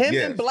 Him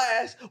Yes. and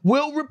Blast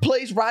will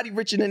replace Roddy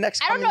Rich in the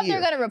next I don't know coming if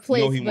year. they're gonna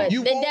replace, No, he but won't.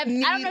 You they won't I don't know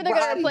if need they're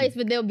gonna Roddy. replace,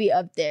 but they'll be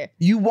up there.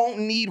 You won't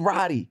need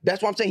Roddy.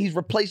 That's why I'm saying he's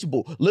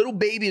replaceable. Lil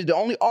Baby is the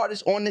only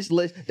artist on this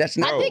list that's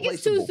not I think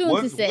it's too replaceable.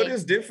 soon to say. What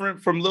is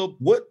different from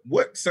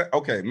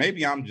okay,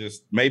 maybe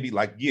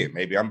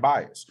I'm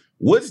biased.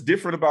 What's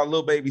different about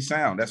Lil Baby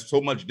sound? That's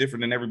so much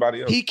different than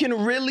everybody else. He can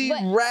really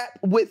But- rap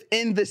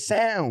within the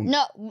sound.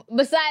 No,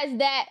 besides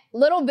that,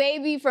 Little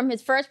Baby from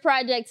his first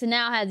project to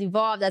now has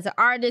evolved as an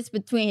artist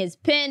between his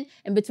pen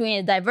and between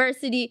his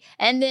diversity.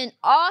 And then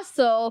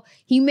also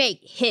he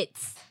make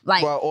hits.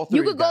 Like Well, all three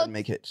you of could them go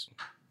make hits.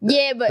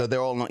 Yeah, but So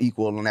they're all not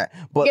equal on that.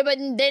 But yeah, but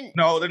then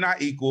No, they're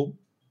not equal.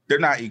 They're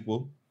not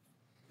equal.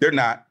 They're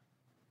not.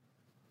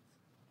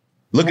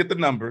 Look at the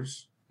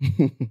numbers.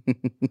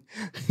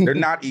 They're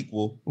not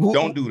equal.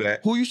 Don't do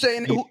that. who you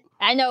saying?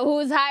 I know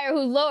who's higher,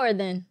 who's lower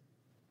then.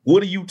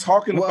 What are you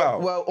talking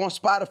about? Well, on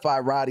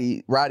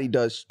Spotify, Roddy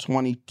does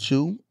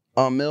 22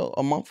 mil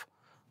a month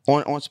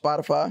on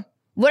Spotify.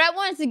 What I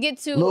wanted to get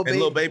to Lil And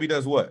Lil Baby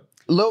does what?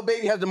 Lil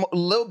Baby has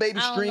Lil Baby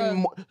I don't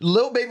streamed. know.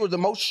 Lil Baby was the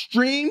most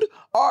streamed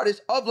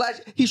artist of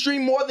last. He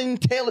streamed more than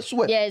Taylor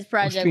Swift. yeah, his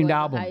project streamed was the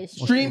album? highest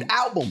Streamed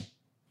album.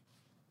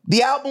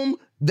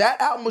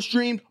 That album was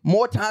streamed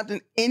more times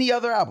than any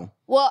other album.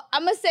 Well,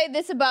 I'm gonna say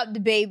this about the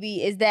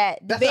baby is that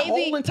the That's baby a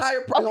whole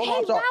entire project. Okay, Hold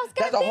on, I'm sorry. Miles,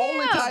 That's a whole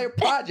goddamn. entire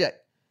project.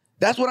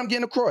 That's what I'm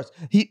getting across.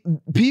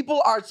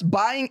 People are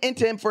buying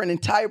into him for an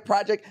entire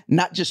project,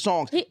 not just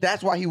songs.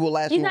 That's why he will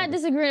last. He's longer. not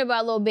disagreeing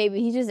about Lil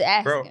Baby. He's just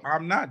asking. Bro,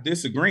 I'm not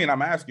disagreeing.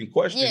 I'm asking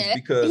questions Yeah,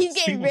 because he's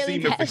getting people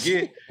really seem to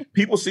forget.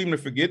 People seem to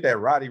forget that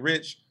Roddy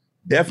Ricch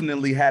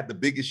definitely had the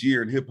biggest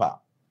year in hip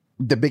hop.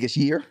 The biggest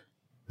year.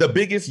 The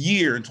biggest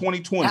year in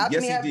 2020. How can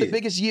Yes, he he have did. the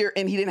biggest year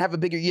and he didn't have a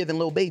bigger year than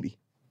Lil Baby?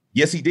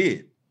 Yes, he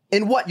did.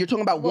 In what? You're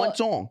talking about Well- one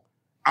song.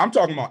 I'm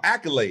talking about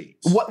accolades.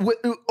 What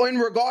in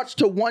regards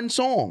to one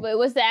song? Wait,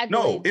 what's the accolade?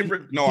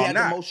 No, He I'm had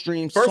not. the most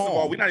streamed First song. of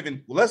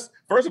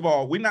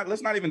all,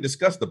 let's not even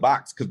discuss the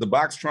box because the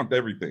box trumped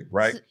everything,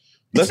 right?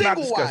 Let's not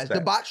Single discuss wise, that.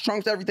 the box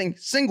trumps everything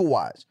single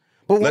wise.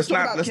 But when Let's we're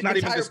talking not- about let's not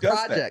even entire discuss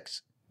that.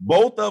 projects.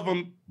 Both of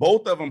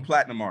them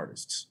platinum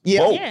artists. Yeah.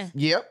 Both. Yeah.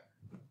 Yep.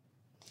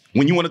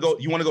 When you want to go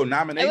I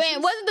nominations.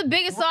 mean, wasn't the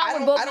biggest song I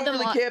when don't, both I of don't them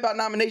really on- care about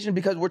nominations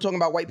because we're talking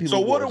about white people. So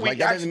what awards. are we Like,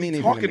 that doesn't actually mean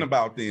anything to talking me.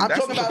 about then? I'm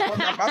That's talking what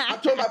about. I'm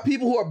talking about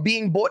people who are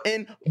being bought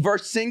in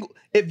versus single.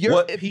 If you're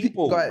what if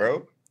people, go ahead.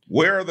 bro?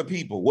 Where are the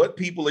people? What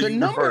people are The you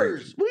referring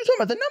numbers. to? What are you talking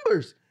about? The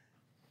numbers.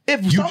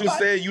 If You somebody, just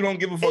said you don't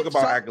give a fuck if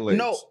about some- accolades.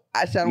 No,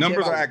 I said I don't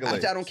Numbers care are about, I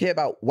said I accolades. don't care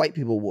about white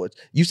people awards.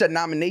 You said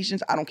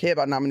nominations. I don't care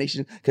about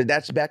nominations because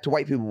that's back to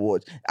white people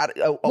awards. A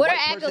What white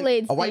are person-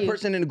 accolades A white to you?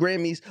 person in the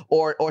Grammys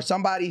or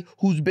somebody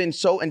who's been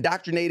so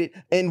indoctrinated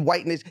in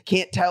whiteness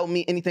can't tell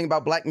me anything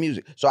about black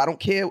music. So I don't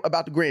care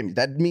about the Grammys.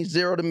 That means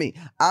zero to me.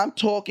 I'm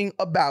talking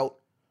about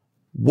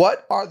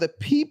what are the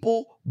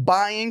people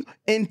buying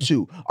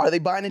into? Are they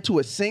buying into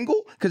a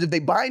single? Because if they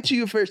buy into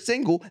you for a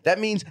single, that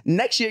means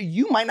next year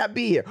you might not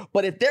be here.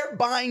 But if they're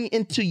buying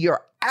into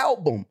your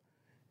album,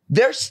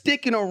 they're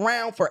sticking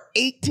around for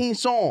 18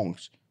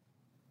 songs.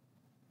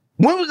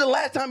 When was the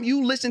last time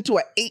you listened to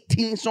an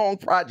 18-song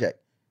project?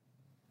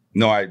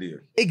 No idea.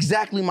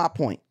 Exactly my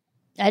point.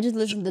 I just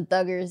listened to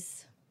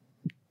Thuggers.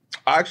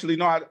 Actually,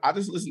 no. I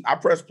just listen. I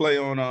press play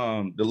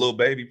on the Lil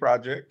Baby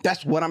project.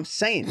 That's what I'm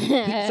saying.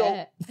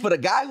 So for the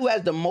guy who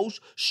has the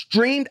most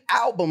streamed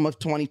album of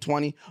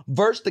 2020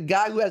 versus the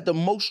guy who has the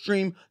most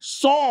streamed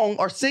song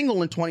or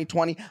single in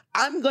 2020,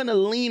 I'm going to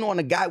lean on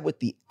the guy with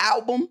the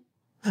album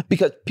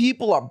because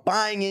people are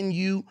buying in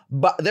you,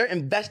 but they're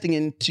investing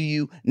into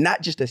you,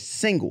 not just a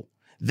single.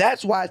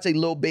 That's why I say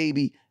Lil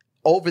Baby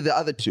over the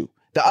other two.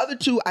 The other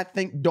two, I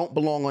think, don't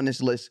belong on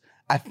this list.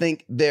 I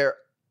think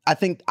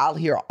I'll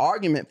hear an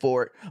argument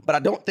for it, but I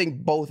don't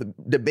think both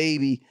the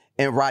Baby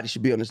and Roddy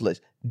should be on this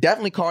list.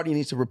 Definitely Cardi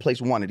needs to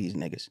replace one of these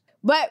niggas.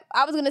 But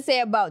I was gonna say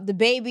about the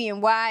baby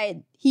and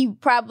why he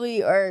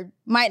probably or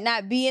might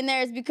not be in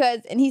there is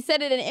because, and he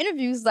said it in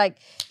interviews, like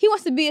he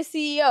wants to be a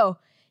CEO.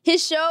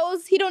 His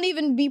shows, he don't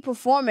even be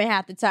performing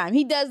half the time.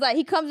 He does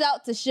he comes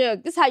out to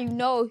Suge. This is how you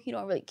know he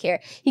don't really care.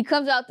 He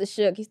comes out to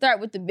Suge. He start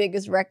with the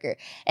biggest record.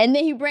 And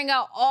then he bring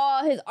out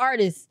all his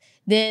artists.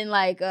 Then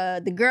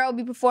the girl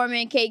be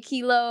performing K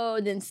Kilo,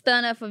 then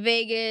Stunna for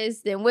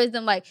Vegas, then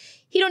Wisdom. Like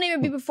he don't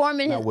even be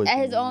performing at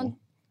his own,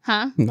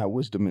 huh? Not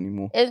Wisdom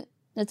anymore.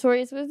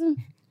 Notorious Wisdom?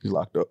 He's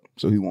locked up,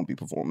 so he won't be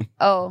performing.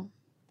 Oh.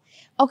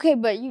 Okay,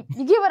 but you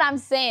get what I'm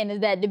saying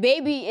is that the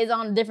baby is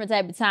on a different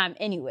type of time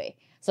anyway.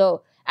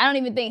 So I don't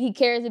even think he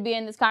cares to be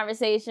in this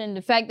conversation.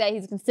 The fact that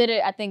he's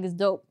considered, I think, is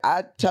dope.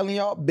 I'm telling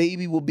y'all,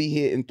 baby will be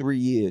here in 3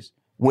 years.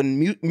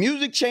 When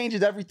music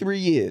changes every 3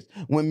 years,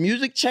 when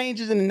music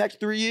changes in the next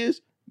 3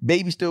 years,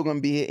 baby's still gonna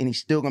be here and he's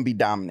still gonna be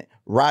dominant.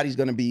 Roddy's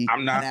gonna be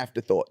an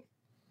afterthought.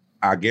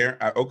 I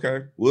guarantee. Okay,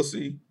 we'll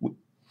see.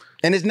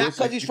 And it's not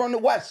because he's from the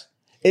West.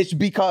 It's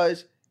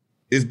because.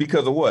 It's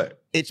because of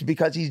what? It's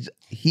because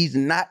he's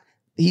not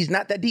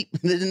that deep.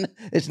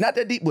 It's not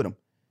that deep with him.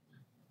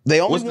 They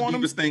only What's the want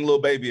deepest thing Lil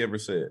Baby ever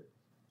said?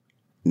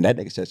 And that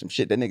nigga said some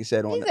shit. That nigga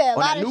said on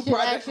a new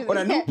project. On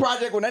a new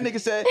project, when that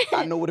nigga said,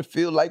 "I know what it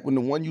feel like when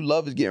the one you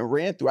love is getting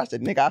ran through." I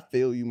said, "Nigga, I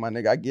feel you, my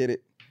nigga. I get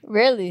it.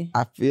 Really?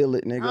 I feel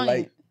it,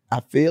 nigga. I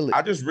feel it."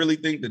 I just really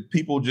think that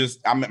people just.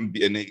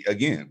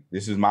 Again,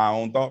 this is my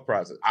own thought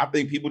process. I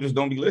think people just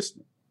don't be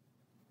listening.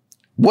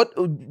 What?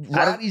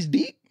 Roddy's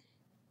deep?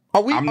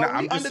 Are we under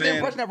saying, the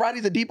impression that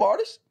Roddy's a deep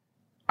artist?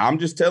 I'm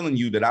just telling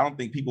you that I don't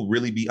think people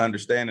really be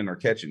understanding or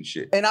catching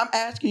shit. And I'm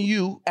asking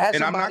you,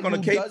 and I'm not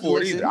going to cape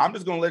for it either. I'm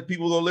just going to let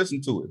people go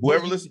listen to it.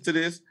 Whoever listens to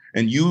this,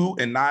 and you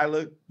and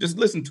Nyla, just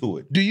listen to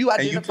it. Do you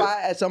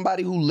identify as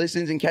somebody who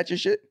listens and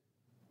catches shit?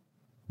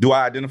 Do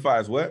I identify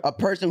as what? A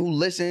person who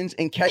listens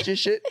and catches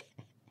shit?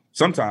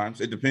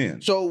 Sometimes it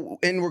depends. So,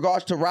 in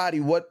regards to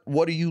Roddy, what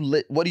are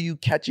you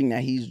catching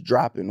that he's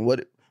dropping?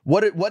 What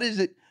is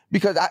it?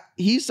 Because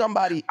he's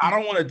somebody. I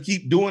don't want to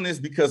keep doing this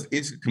because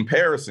it's a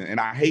comparison, and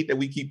I hate that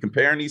we keep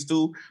comparing these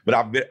two. But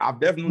I've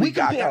definitely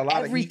got a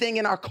lot everything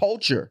in our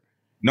culture.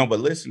 No, but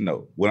listen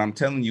though, what I'm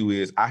telling you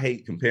is I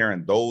hate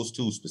comparing those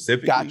two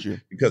specifically. Got you.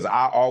 Because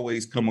I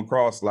always come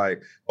across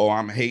like, oh,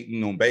 I'm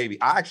hating on Baby.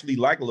 I actually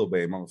like Lil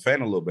Baby. I'm a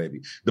fan of Lil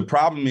Baby. The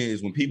problem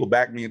is when people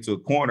back me into a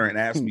corner and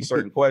ask me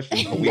certain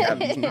questions, or we have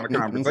these kind of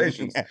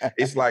conversations,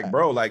 it's like,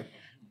 bro, like.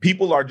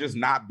 People are just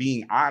not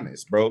being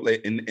honest, bro.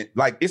 And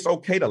like, it's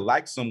okay to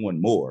like someone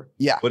more.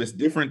 Yeah. But it's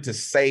different to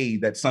say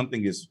that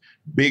something is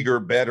bigger,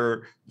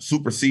 better,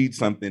 supersede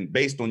something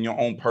based on your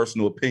own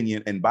personal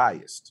opinion and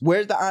bias.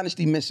 Where's the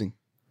honesty missing?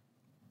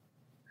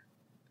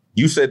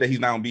 You said that he's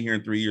not gonna be here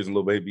in 3 years and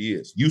Lil Baby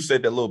is. You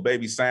said that Lil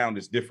Baby's sound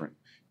is different.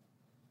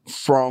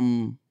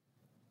 From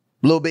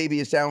Lil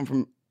Baby, sound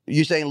from.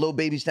 You saying Lil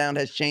Baby's sound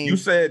has changed? You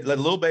said that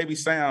Lil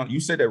Baby's sound. You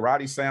said that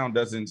Roddy's sound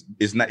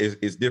is not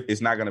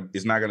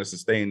gonna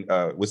sustain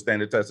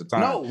withstand the test of time.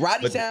 No,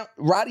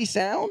 Roddy's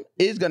sound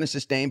is gonna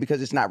sustain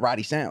because it's not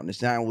Roddy's sound. The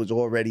sound was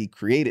already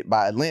created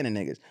by Atlanta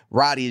niggas.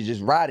 Roddy is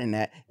just riding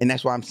that, and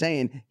that's why I'm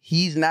saying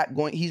he's not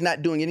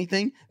doing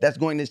anything that's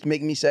going to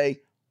make me say,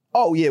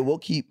 oh yeah, we'll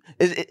keep.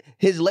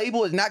 His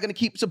label is not gonna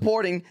keep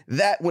supporting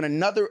that when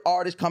another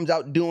artist comes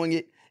out doing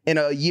it in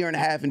a year and a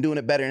half and doing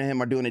it better than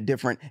him or doing it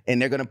different,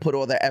 and they're gonna put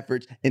all their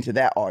efforts into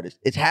that artist.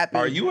 It's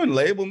happening. Are you in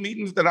label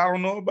meetings that I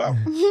don't know about?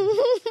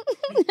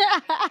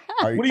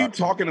 What are you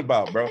talking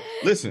about, bro?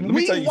 Listen, let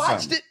me tell you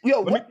something.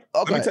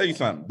 Let me tell you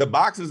something. The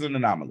Box is an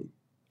anomaly.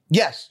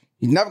 Yes.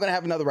 He's never gonna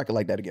have another record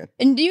like that again.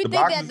 And do you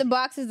think that The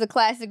Box is a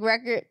classic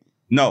record?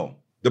 No.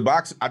 The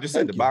Box, I just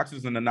said The Box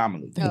is an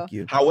anomaly. Thank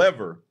you.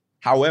 However,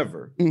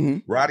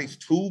 Roddy's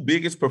two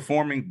biggest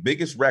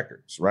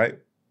records, right?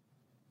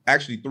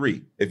 Actually,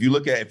 three. If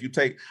you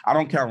take, I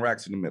don't count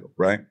Racks in the Middle,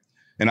 right?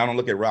 And I don't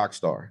look at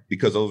Rockstar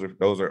because those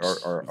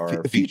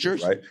are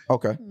features, right?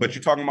 Okay. But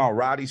you're talking about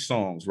Roddy's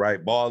songs,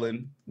 right?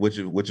 Ballin', which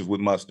is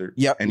with Mustard,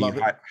 yep, and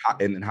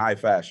in High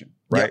Fashion,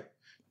 right? Yep.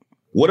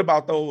 What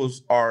about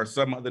those are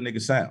some other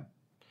niggas' sound?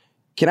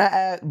 Can I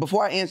ask,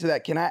 before I answer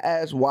that, can I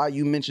ask why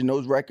you mentioned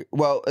those records?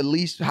 Well, at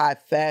least High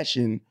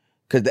Fashion.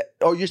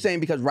 You're saying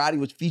because Roddy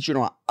was featured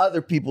on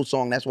other people's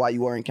song, that's why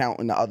you weren't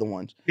counting the other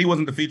ones. He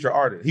wasn't the feature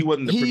artist. He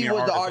wasn't the premier artist.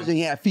 He was the artist and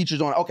he had features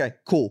on it. Okay,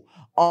 cool.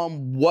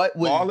 What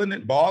was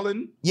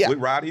Ballin' with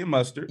Roddy and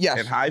Mustard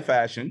and High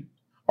Fashion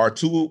are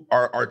two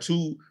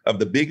of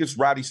the biggest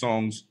Roddy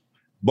songs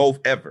both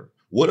ever.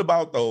 What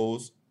about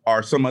those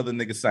are some other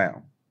nigga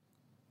sound?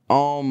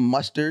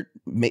 Mustard,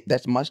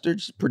 that's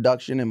Mustard's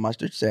production and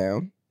Mustard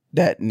sound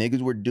that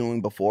niggas were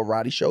doing before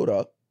Roddy showed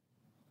up.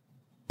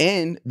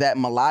 And that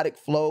melodic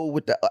flow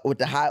with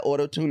the high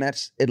auto tune,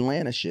 that's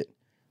Atlanta shit.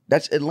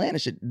 That's Atlanta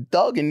shit.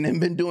 Thug and them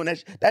been doing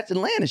that. That's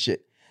Atlanta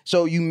shit.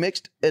 So you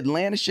mixed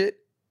Atlanta shit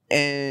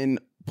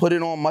and put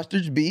it on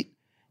Mustard's beat,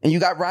 and you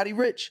got Roddy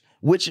Ricch,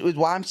 which is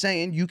why I'm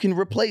saying you can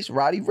replace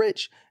Roddy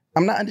Ricch.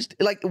 I'm not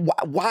understanding. Like,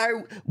 why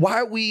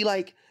are we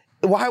like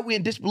why are we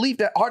in disbelief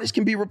that artists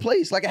can be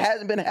replaced? Like it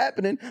hasn't been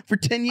happening for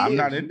 10 years. I'm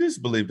not in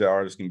disbelief that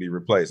artists can be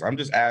replaced. I'm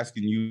just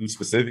asking you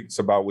specifics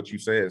about what you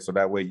said, so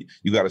that way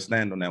you got to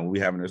stand on that when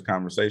we're having this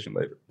conversation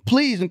later.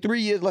 Please, in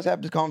 3 years, let's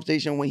have this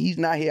conversation. When he's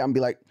not here, I'm be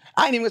like,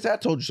 I ain't even gonna say I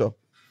told you so.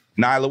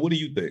 Nyla, what do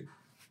you think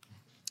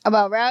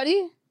About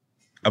Rowdy?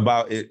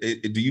 about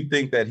it? Do you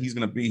think that he's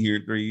going to be here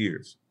in 3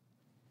 years?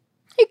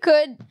 He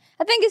could.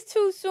 I think it's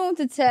too soon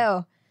to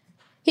tell.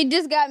 He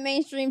just got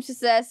mainstream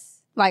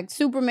success, like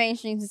super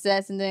mainstream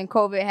success, and then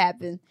COVID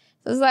happened.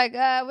 So it's like,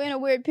 we're in a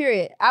weird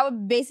period. I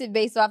would base it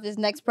based off this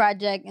next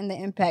project and the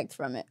impact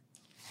from it.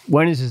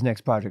 When is his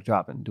next project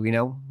dropping? Do we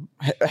know?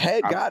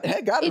 Head got it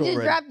He just already.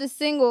 dropped a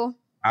single.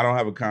 I don't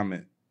have a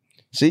comment.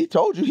 See,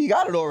 told you he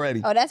got it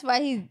already. Oh, that's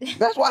why he's...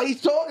 That's why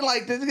he's talking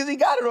like this, because he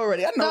got it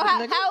already. I know. So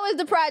this nigga. how is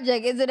the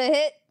project? Is it a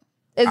hit?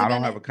 Is I it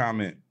don't have a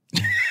comment.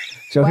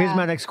 So Wow. here's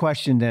my next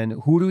question then.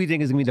 Who do we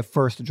think is going to be the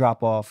first to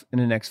drop off in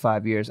the next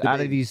 5 years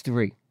out of these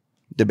three?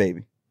 The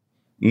baby.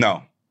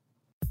 No.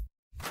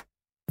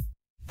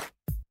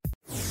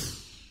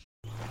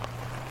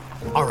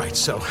 All right,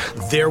 so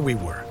there we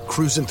were,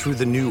 cruising through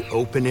the new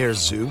open-air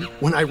zoo,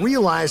 when I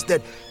realized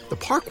that the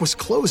park was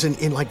closing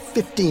in like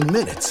 15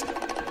 minutes.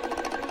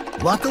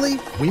 Luckily,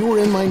 we were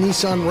in my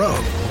Nissan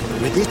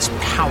Rogue. With its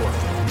powerful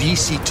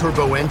VC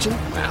turbo engine,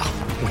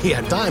 well, we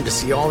had time to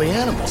see all the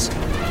animals.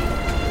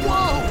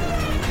 Whoa!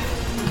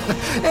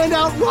 And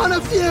outrun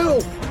a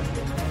few!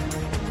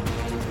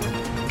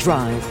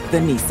 Drive the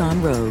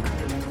Nissan Rogue.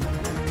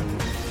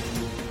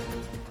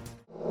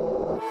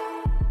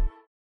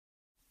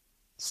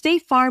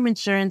 State Farm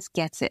Insurance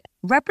gets it.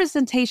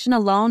 Representation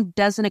alone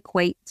doesn't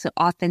equate to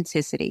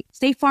authenticity.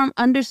 State Farm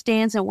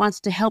understands and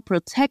wants to help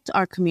protect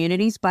our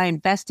communities by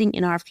investing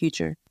in our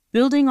future,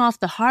 building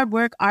off the hard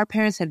work our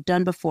parents have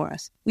done before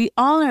us. We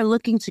all are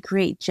looking to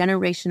create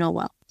generational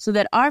wealth so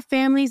that our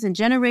families and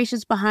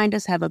generations behind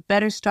us have a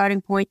better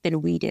starting point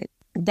than we did.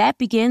 That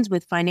begins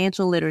with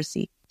financial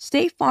literacy.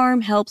 State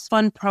Farm helps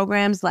fund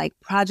programs like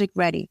Project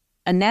Ready,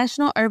 a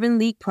National Urban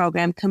League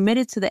program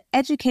committed to the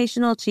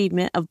educational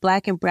achievement of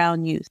Black and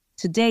Brown youth.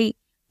 To date,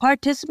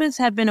 participants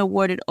have been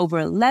awarded over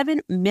 $11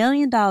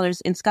 million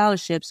in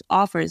scholarships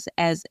offers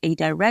as a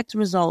direct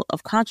result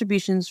of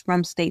contributions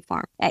from State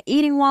Farm. At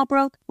Eating While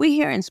Broke, we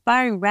hear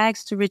inspiring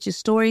rags to riches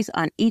stories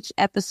on each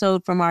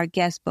episode from our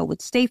guests, but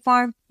with State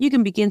Farm, you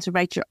can begin to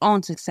write your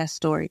own success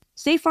story.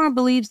 State Farm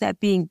believes that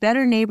being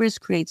better neighbors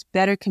creates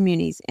better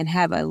communities and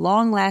have a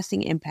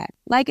long-lasting impact.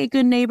 Like a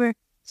good neighbor,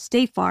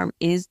 State Farm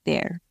is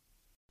there.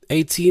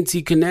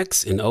 AT&T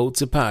connects an ode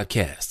to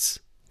podcasts.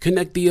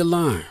 Connect the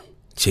alarm.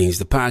 Change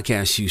the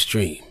podcast you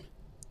stream.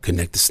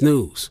 Connect the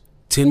snooze.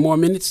 10 more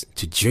minutes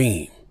to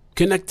dream.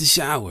 Connect the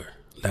shower.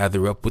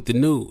 Lather up with the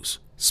news,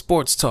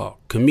 sports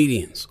talk,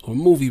 comedians, or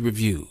movie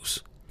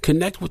reviews.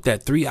 Connect with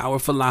that 3-hour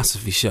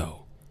philosophy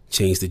show.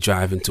 Change the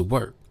drive into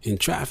work in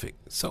traffic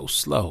so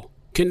slow.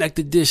 Connect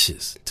the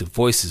dishes to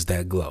voices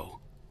that glow.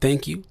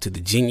 Thank you to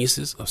the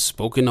geniuses of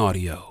spoken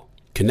audio.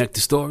 Connect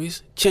the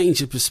stories. Change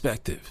your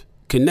perspective.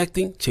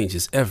 Connecting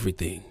changes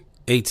everything.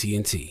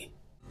 AT&T.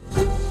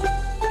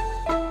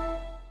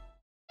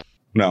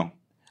 No.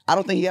 I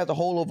don't think he has a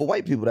hold over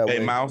white people that way.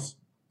 Hey, Mouse,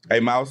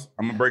 I'm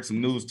going to break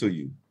some news to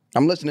you.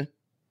 I'm listening.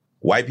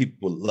 White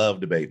people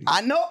love the baby.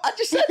 I know. I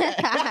just said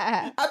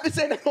that. I've been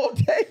saying that all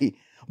day.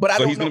 But I So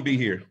don't he's know. going to be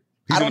here.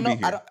 I don't know.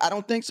 I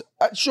don't think so.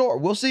 Sure,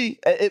 we'll see.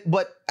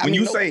 But I When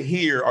mean, you say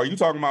here, are you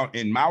talking about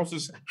in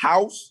Mouse's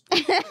house?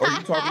 Or are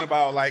you talking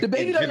about like the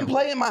baby in doesn't general?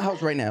 play in my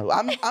house right now.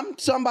 I'm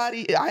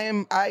somebody.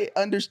 I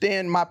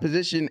understand my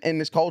position in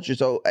this culture,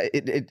 so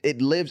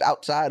it lives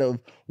outside of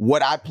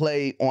what I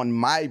play on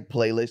my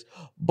playlist.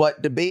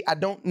 But debate, I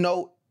don't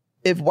know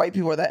if white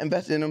people are that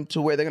invested in him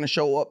to where they're gonna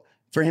show up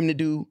for him to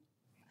do.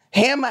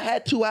 Hammer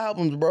had 2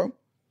 albums, bro.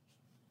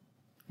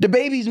 The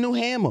baby's new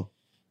Hammer.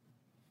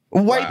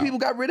 White people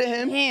got rid of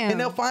him, and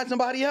they'll find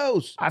somebody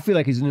else. I feel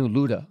like he's a new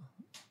Luda.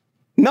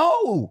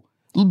 No,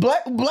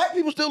 black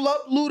people still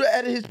love Luda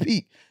at his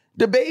peak.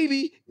 The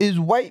baby is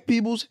white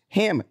people's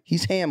Hammer.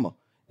 He's Hammer,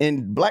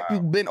 and black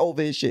people been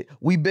over his shit.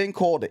 We been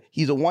called it.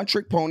 He's a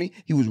one-trick pony.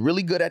 He was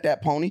really good at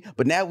that pony,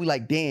 but now we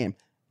like, damn,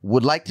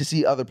 would like to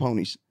see other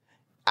ponies.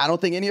 I don't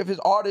think any of his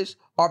artists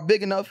are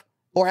big enough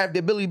or have the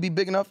ability to be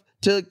big enough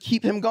to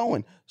keep him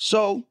going.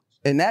 So,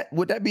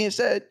 with that being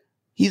said,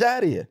 he's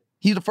out of here.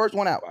 He's the first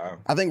one out. Wow.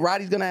 I think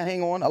Roddy's gonna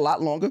hang on a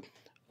lot longer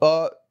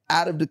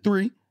out of the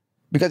 3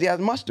 because he has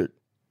Mustard.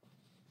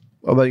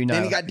 What about you now?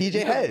 Then he got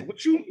DJ Head.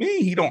 What you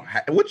mean he don't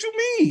have? What you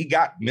mean he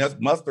got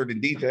Mustard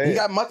and DJ Head? He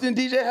got Mustard and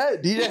DJ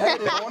Head. DJ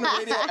Head is on the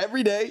radio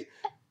every day,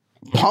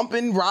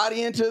 pumping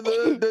Roddy into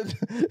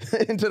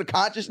the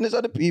consciousness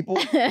of the people.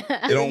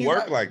 It don't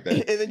work like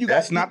that. And then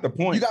That's not the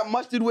point. You got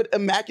Mustard with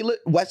immaculate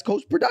West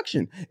Coast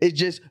production. It's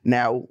just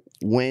now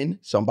when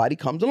somebody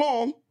comes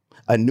along,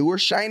 a newer,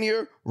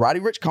 shinier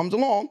Roddy Ricch comes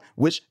along,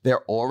 which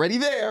they're already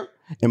there,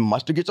 and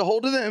Mustard gets a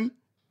hold of them.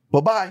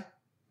 Bye-bye.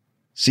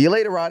 See you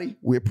later, Roddy.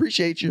 We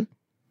appreciate you.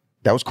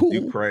 That was cool.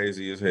 You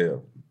crazy as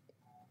hell.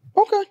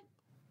 Okay.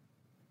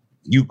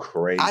 You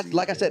crazy.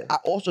 Like I said, I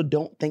also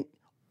don't think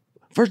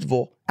First of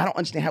all, I don't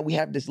understand how we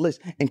have this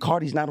list and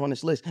Cardi's not on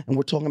this list, and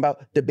we're talking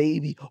about the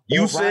baby.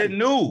 You said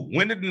new.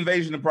 When did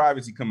Invasion of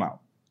Privacy come out?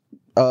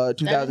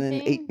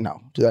 2008.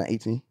 No,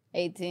 2018.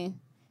 18.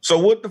 So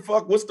what the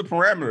fuck? What's the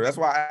parameter? That's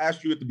why I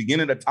asked you at the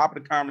beginning, at the top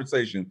of the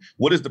conversation.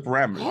 What is the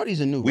parameter? Cardi's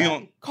a new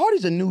rapper.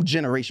 Cardi's a new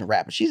generation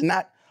rapper. She's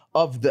not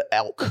of the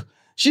elk.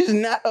 She's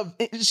not of.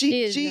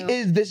 She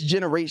is this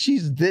generation.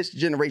 She's this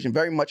generation.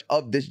 Very much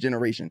of this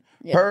generation.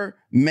 Yeah. Her,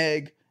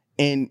 Meg,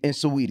 and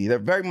Saweetie. They're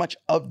very much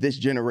of this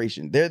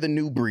generation. They're the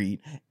new breed.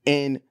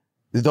 And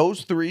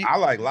those three. I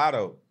like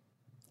Lotto.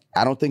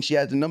 I don't think she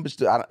has the numbers.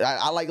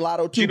 I like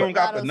Lotto too. She don't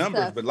got the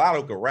numbers, but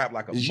Lotto can rap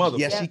like a motherfucker.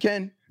 Yes, she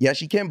can. Yes,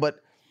 she can. But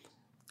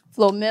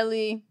Flo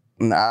Milli.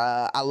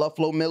 I love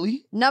Flo Milli.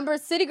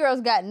 Numbers. City Girls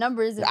got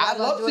numbers. I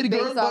love City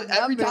Girls, but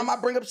every time I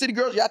bring up City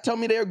Girls, y'all tell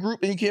me they're a group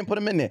and you can't put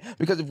them in there.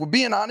 Because if we're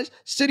being honest,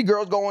 City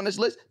Girls go on this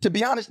list. To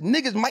be honest,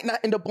 niggas might not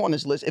end up on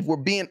this list if we're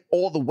being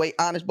all the way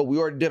honest, but we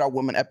already did our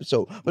women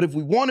episode. But if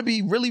we want to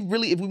be really,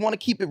 if we want to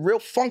keep it real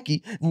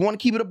funky, if we want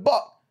to keep it a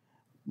buck,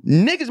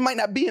 niggas might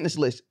not be in this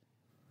list.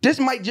 This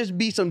might just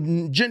be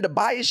some gender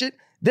bias shit.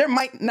 There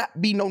might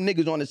not be no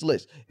niggas on this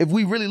list. If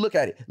we really look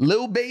at it,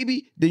 Lil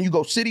Baby, then you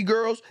go City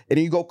Girls, and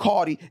then you go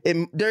Cardi,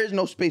 and there is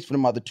no space for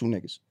them other two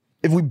niggas.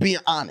 If we being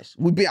honest,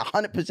 we be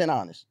 100%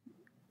 honest.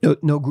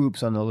 No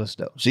groups on the list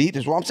though. See,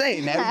 this is what I'm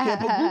saying. Now we can't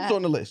put groups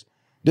on the list.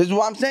 This is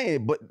what I'm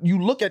saying. But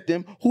you look at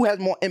them, who has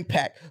more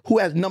impact? Who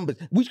has numbers?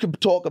 We could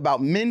talk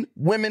about men,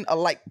 women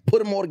alike.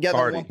 Put them all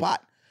together in one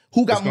pot.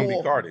 Who got more?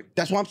 Be Cardi.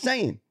 That's what I'm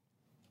saying.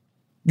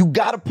 You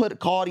gotta put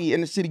Cardi in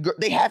the City Girl.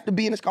 They have to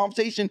be in this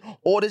conversation,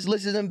 or this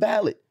list is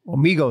invalid. Well,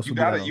 Migos. You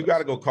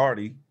gotta go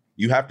Cardi.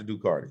 You have to do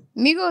Cardi.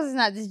 Migos is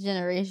not this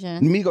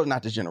generation. Migos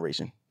not this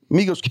generation.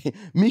 Migos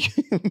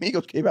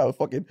came out with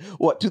fucking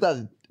what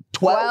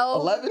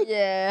 2012, 11?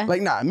 Yeah.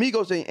 Like nah,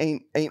 Migos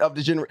ain't of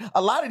this generation.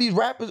 A lot of these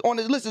rappers on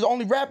this list is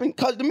only rapping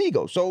cause the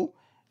Migos. So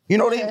you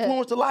know they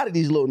influenced a lot of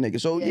these little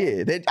niggas. So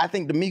I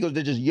think the Migos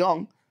they're just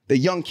young. They're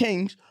young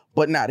kings,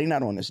 but nah, they're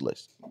not on this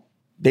list.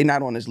 They're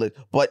not on this list.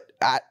 But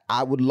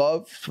I would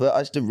love for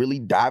us to really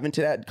dive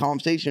into that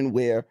conversation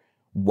where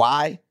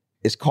why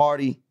is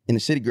Cardi and the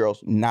City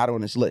Girls not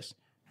on this list?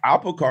 I'll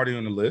put Cardi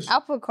on the list.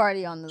 I'll put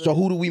Cardi on the list. So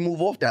who do we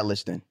move off that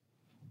list then?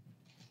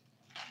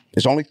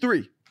 It's only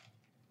three.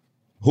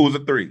 Who's the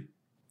three?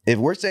 If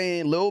we're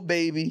saying Lil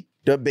Baby,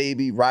 The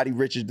Baby, Roddy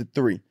Ricch is the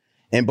three.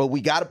 But we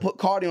got to put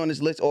Cardi on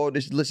this list or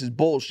this list is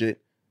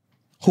bullshit.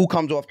 Who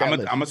comes off that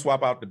list? I'm going to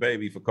swap out The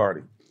Baby for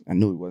Cardi. I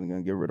knew he wasn't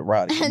going to get rid of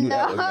Roddy. I knew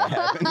that was going to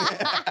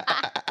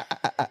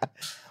happen.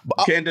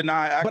 Can't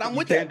deny. But I'm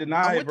with can't that.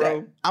 deny it,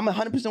 bro. I'm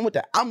 100% with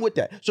that. I'm with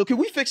that. So can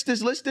we fix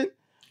this listing?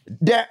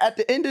 That at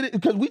the end of it,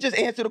 because we just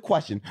answered a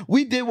question.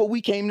 We did what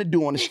we came to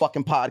do on this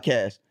fucking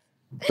podcast.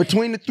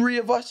 Between the three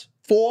of us,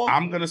 four.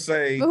 I'm going to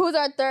say. But who's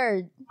our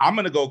third? I'm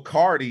going to go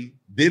Cardi,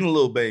 then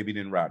Lil Baby,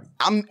 then Roddy.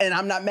 I'm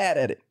not mad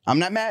at it. I'm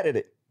not mad at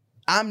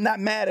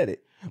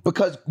it.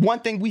 Because one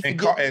thing we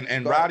forget.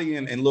 And Roddy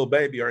and Lil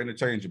Baby are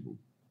interchangeable.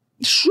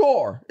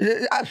 Sure.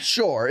 I'm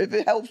sure. If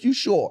it helps you,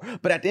 sure.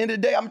 But at the end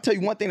of the day, I'm going to tell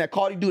you one thing that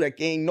Cardi do that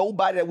ain't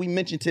nobody that we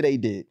mentioned today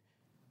did.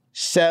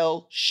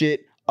 Sell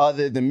shit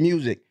other than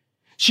music.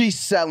 She's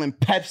selling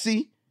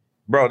Pepsi.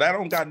 Bro, that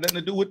don't got nothing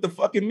to do with the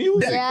fucking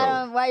music.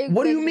 Yeah, though. why you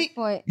what do you mean?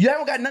 You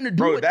haven't got nothing to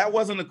do with that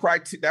wasn't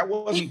that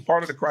wasn't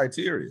part of the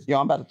criteria. Yo,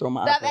 I'm about to throw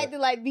my Stop iPad. acting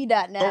like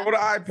B-Dot now. Throw the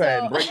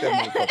iPad and break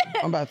that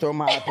motherfucker. I'm about to throw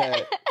my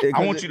iPad.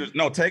 I want you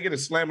to take it and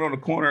slam it on the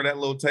corner of that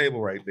little table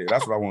right there.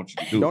 That's what I want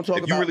you to do. Don't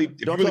talk if you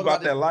really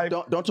about that life.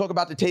 Don't talk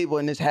about the table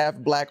in this half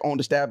black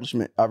owned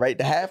establishment. All right,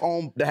 the half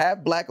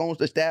black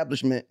owned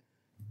establishment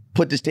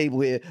put this table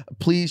here.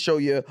 Please show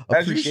your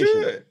appreciation. As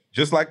you should.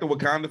 Just like the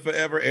Wakanda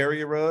Forever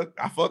area rug,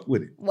 I fuck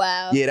with it.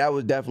 Wow. Yeah, that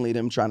was definitely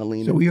them trying to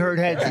lean. So we heard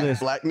heads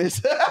list.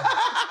 Blackness.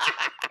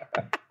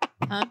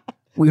 Huh?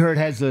 We heard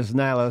heads list.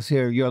 Now let's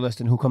hear your list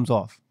and who comes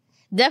off.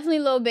 Definitely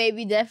Lil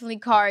Baby. Definitely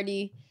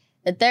Cardi.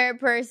 The third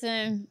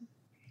person,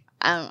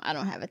 I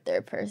don't have a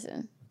third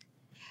person.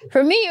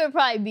 For me, it would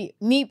probably be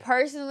me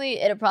personally.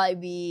 It'll probably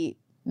be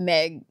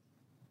Meg.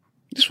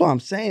 That's what I'm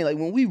saying. Like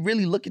when we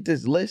really look at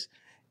this list,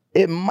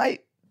 it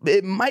might.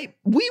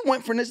 We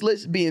went from this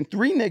list being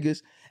three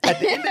niggas. At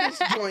the end of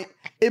this joint,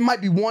 it might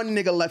be one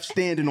nigga left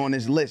standing on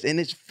this list, and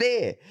it's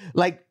fair.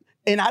 Like,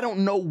 and I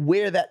don't know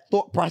where that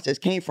thought process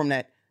came from.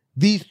 That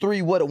these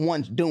three were the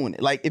ones doing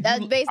it. Like, if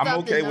that's based off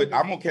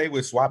I'm okay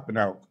with swapping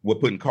out with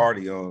putting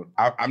Cardi on.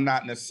 I'm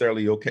not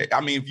necessarily okay.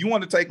 I mean, if you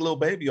want to take Lil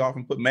Baby off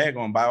and put Meg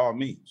on, by all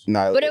means.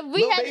 No, but if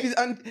we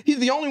he's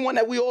the only one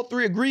that we all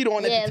three agreed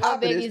on at the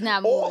top of this.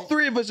 All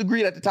three of us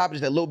agreed at the top of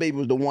this that Lil Baby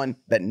was the one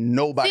that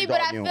nobody. See,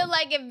 but I feel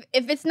like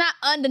if it's not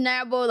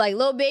undeniable, like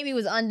Lil Baby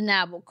was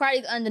undeniable,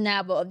 Cardi's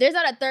undeniable. If there's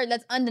not a third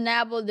that's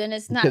undeniable, then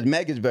it's not. Because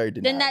Meg is very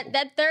deniable. Then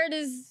that third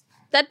is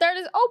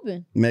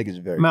open. Meg is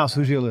very. Mouse,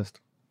 who's your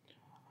list?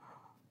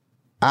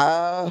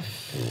 My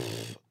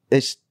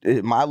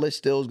list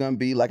still is gonna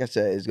be, like I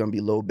said, it's gonna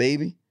be Lil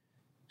Baby,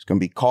 it's gonna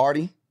be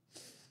Cardi.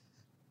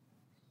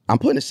 I'm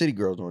putting the City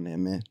Girls on there,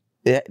 man.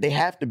 They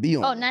have to be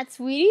on. Oh, not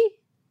Sweetie?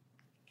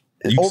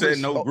 You said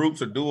no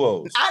groups or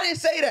duos. I didn't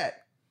say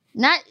that.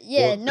 Not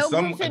Well, no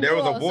groups there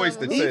was a involved, voice so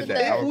that who's said the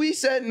that. third? If we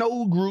said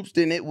no groups,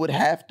 then it would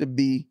have to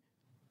be.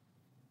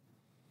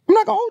 I'm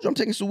not gonna hold you. I'm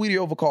taking Saweetie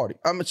over Cardi.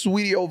 I'm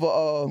Saweetie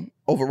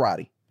over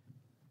Roddy.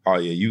 Oh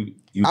yeah, you.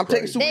 I'm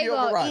taking crazy. They Saweetie over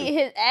gonna Roddy. eat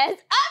his ass up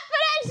for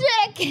that shit.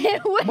 I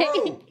can't wait.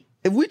 Bro,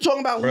 if we talking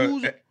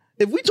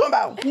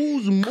about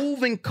who's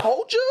moving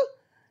culture,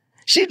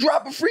 she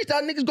drop a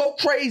freestyle, niggas go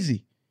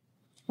crazy.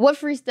 What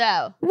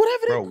freestyle?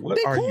 Whatever Bro, what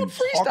they are call you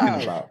freestyle.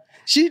 talking about?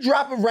 She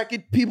drop a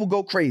record, people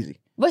go crazy.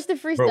 What's the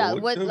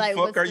freestyle? what the fuck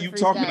what's are the you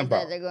talking freestyles about?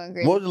 that they're going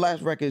crazy? What was the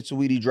last record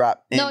Saweetie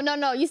dropped? And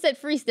No. You said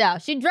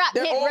freestyle. She dropped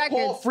they're hit all records.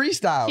 called freestyle. She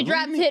What do you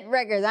dropped mean? hit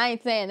records. I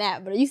ain't saying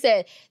that, but you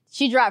said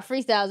she dropped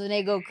freestyles and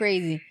they go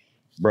crazy.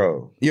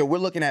 Bro, Yo, we're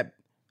looking at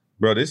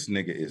this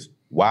nigga is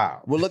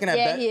wild. We're looking at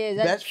Yeah, he is.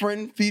 Best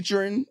Friend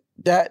featuring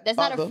that. That's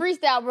not a other.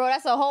 freestyle, bro.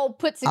 That's a whole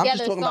put I'm together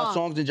just talking song. about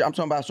songs. I'm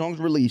talking about songs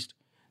released.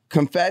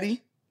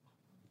 Confetti,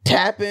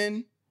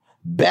 Tappin',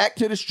 Back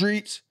to the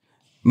Streets,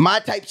 My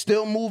Type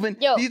Still Moving.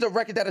 Yo. These are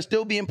records that are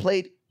still being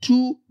played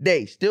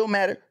today. Still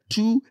matter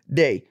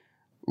today.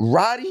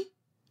 Roddy,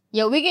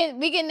 Yo, we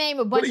can name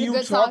a bunch are of you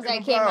good songs that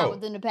talking came out about?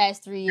 within the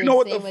past 3 years. You know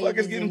what the same way fuck you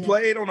is just getting did.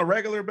 played on a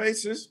regular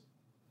basis?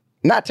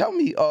 not tell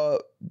me,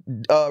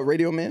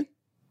 Radio Man.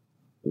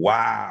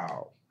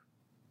 Wow.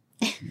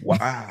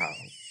 Wow.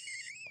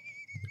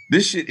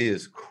 This shit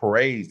is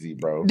crazy,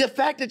 bro. The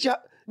fact that y'all,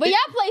 But y'all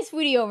play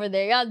Sweetie over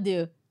there. Y'all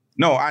do.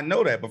 No, I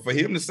know that, but for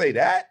him to say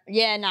that,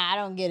 Yeah, nah, I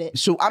don't get it.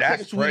 so I'm That's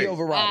taking Sweetie crazy.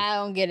 over Roddy. I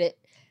don't get it.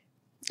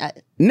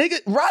 Nigga,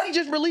 Roddy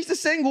just released a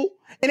single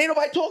and ain't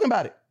nobody talking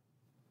about it.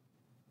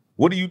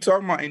 what are you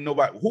talking about? Ain't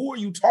nobody. Who are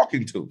you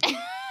talking to?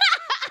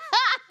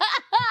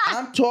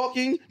 I'm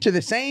talking to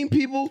the same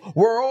people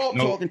we're all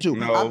No, talking to.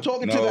 no, I'm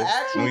talking to no, the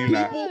actual no, you're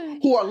not. people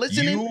who are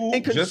listening You,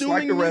 and consuming just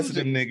like the rest music.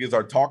 of them niggas,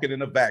 are talking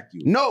in a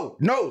vacuum. No,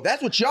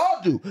 that's what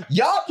y'all do.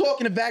 Y'all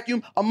talk in a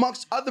vacuum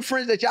amongst other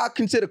friends that y'all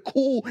consider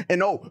cool.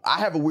 And I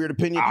have a weird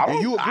opinion, I and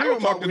don't- you I agree don't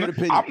with my talk to weird them.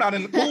 opinion. I'm not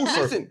in the cool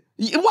circle. Listen,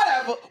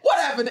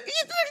 whatever. This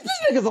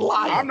nigga's a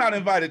liar. I'm not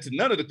invited to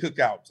none of the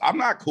cookouts. I'm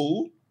not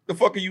cool. The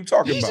fuck are you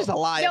talking He's about? just a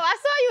liar. Yo, I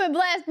saw you in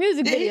Blast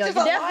music Yeah, he's video. just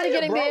You're a definitely liar,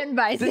 getting bro. the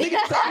invites. The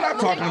nigga- I'm not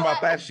talking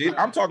about that shit.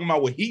 I'm talking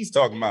about what he's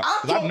talking about. I'm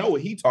Because I know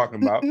what he's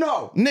talking about.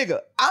 No, nigga,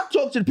 I'm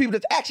talking to the people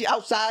that's actually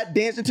outside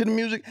dancing to the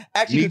music,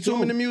 actually Me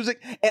consuming too. the music,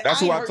 and That's I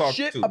who ain't I heard talk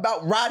shit to.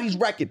 about Roddy's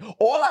record.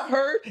 All I've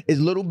heard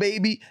is Lil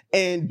Baby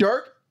and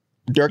Dirk.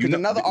 Dirk You is know,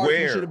 another artist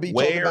we should be talking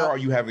where about. are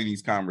you having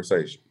these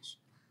conversations?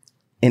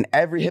 In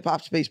every hip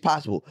hop space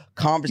possible,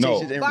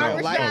 conversations in real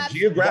Barbershops, life. No,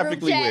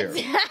 geographically group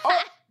chats.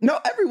 Oh, no,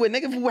 everywhere,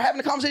 nigga. We're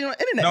having a conversation on the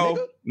internet,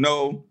 nigga.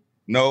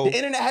 No. The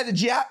internet has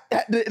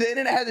the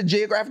internet has a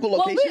geographical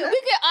Well, location. we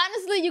could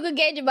honestly, you could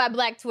gauge it by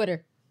Black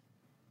Twitter.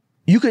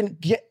 You can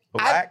get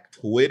Black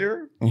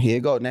Twitter? Here you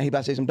go. Now he about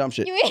to say some dumb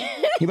shit. You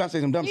He about to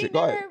say some dumb shit.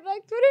 Go never ahead. heard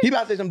Black Twitter? He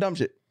about to say some dumb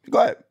shit. Go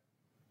ahead.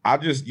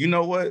 You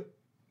know what?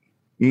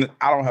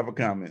 I don't have a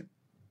comment.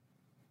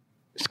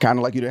 It's kind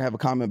of like you didn't have a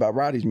comment about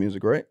Roddy's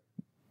music, right?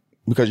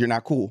 Because you're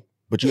not cool.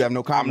 But you have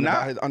no comment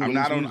about his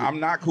unreleased music. I'm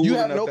not cool. You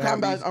have enough no to comment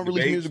about his these unreleased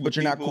debates music, but with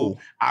you're not people. cool.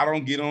 I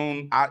don't get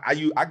on.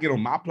 I get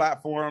on my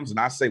platforms and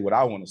I say what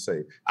I want to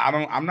say.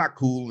 I'm not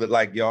cool that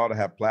like y'all to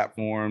have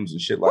platforms and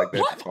shit like that.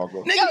 To talk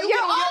about. Nigga, Yo, you you're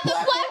get on the your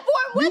platform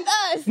with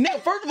us. Nigga,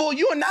 first of all,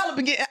 you and Nala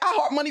been getting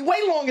iHeart money way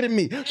longer than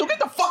me. So get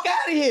the fuck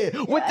out of here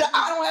with the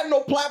I don't have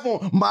no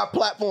platform. My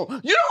platform.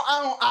 You know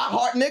I don't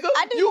iHeart, nigga.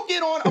 I do. You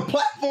get on a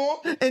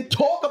platform and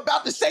talk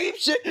about the same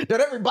shit that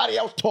everybody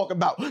else talk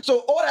about. So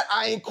all that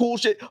I ain't cool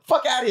shit,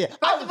 fuck out of here.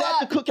 I First was of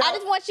all, at the cookout. I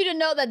just want you to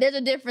know that there's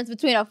a difference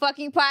between a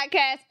fucking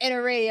podcast and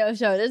a radio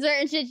show. There's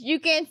certain shit you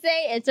can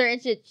say and certain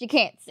shit you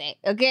can't say,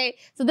 okay?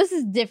 So this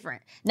is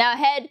different. Now,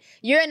 Head,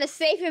 you're in a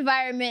safe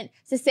environment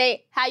to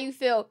say how you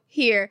feel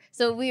here,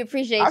 so we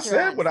appreciate I your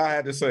said what I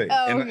had to say,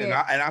 Oh, and, okay. and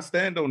I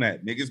stand on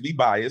that. Niggas be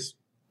biased.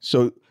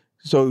 So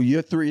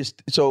your three is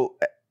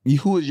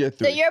who is your So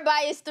three? your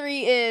bias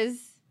 3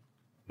 is...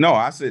 No,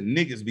 I said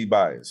niggas be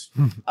biased.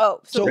 Oh,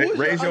 So who's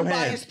Raise your your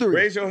hand. unbiased three?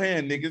 Raise your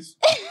hand, niggas.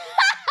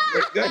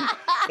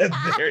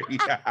 There you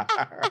go.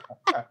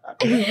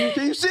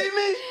 Can you see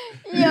me?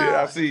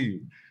 Yeah, I see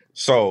you.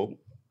 So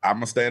I'm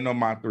gonna stand on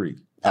my 3.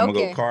 I'm gonna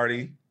Okay. go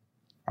Cardi.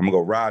 I'm gonna go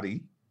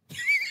Roddy.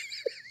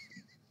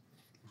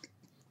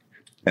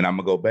 And I'm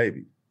gonna go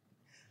Baby.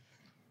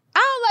 I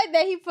don't like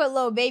that he put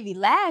Lil Baby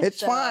last. It's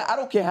though. fine. I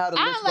don't care how the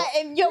I list don't like,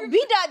 and yo,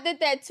 B-Dot did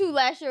that too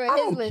last year I in his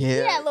don't list.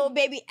 care. He had Lil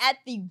Baby at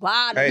the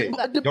bottom. Hey, He was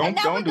like- don't- and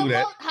that don't was do the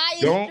that. most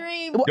highest Don't-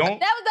 stream. don't- That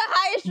was the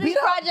highest stream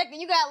B-Dot- project,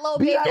 and you got Lil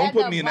Baby B-Dot- at Don't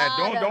put the me in that.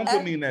 Don't bottom.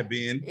 put me in that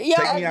bin. Yo,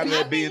 Take me out of I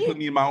that bin. mean, Put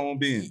me in my own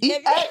bin.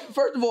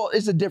 First of all,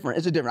 it's a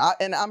difference.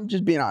 And I'm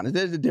just being honest.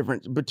 There's a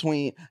difference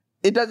between.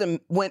 It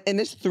doesn't and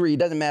it's 3. It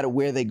doesn't matter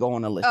where they go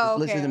on the list. Oh,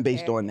 This list okay, isn't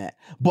based okay. on that.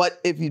 But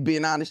if he's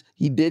being honest,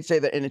 he did say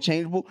they're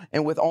interchangeable,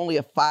 and with only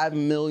a 5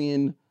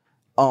 million,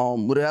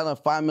 a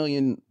 5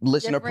 million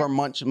listener per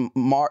Difference.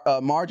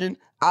 month margin,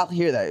 I'll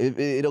hear that.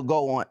 It'll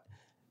go on.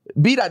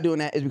 B-Dot doing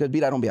that is because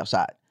B-Dot don't be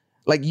outside.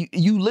 Like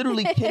you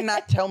literally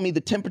cannot tell me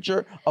the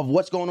temperature of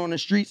what's going on in the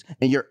streets,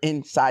 and you're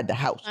inside the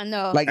house. I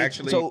know. Like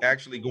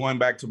Actually, going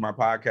back to my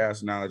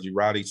podcast analogy,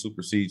 Roddy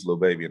supersedes Lil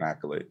Baby in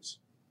accolades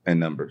and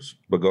numbers.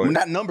 But go ahead.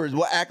 Not numbers.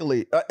 What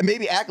accolade?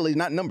 Maybe accolades,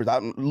 not numbers.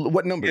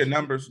 What numbers? Yeah,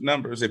 numbers.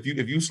 If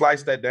you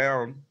slice that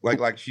down,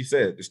 like she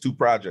said, it's 2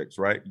 projects,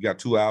 right? You got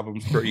 2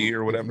 albums per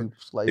year or whatever.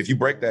 If you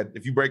break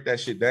that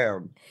shit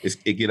down,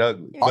 it get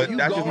ugly. But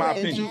that's just my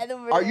opinion.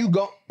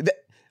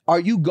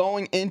 Are you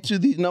going into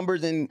these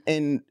numbers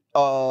and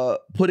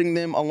putting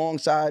them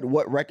alongside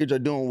what records are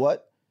doing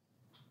what?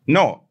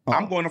 No,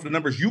 I'm going off the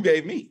numbers you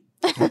gave me.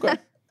 Okay.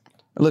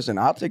 Listen,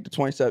 I'll take the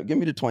 27. Give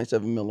me the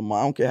 27 mil a month.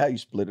 I don't care how you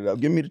split it up.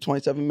 Give me the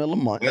 27 mil a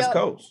month. Let's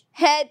coast.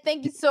 Head,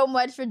 thank you so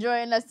much for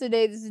joining us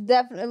today. This is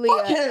definitely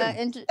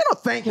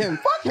thank him.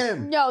 Fuck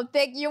him. No,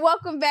 thank you. You're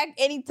welcome back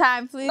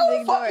anytime. Please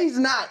no, fuck he's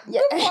not.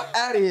 Get the fuck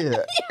out of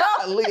here.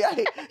 Golly,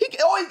 he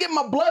always get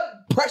my blood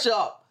pressure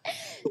up.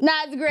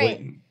 Nah, it's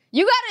great.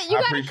 You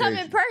gotta come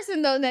in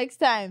person though next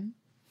time.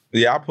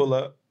 Yeah, I'll pull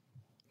up.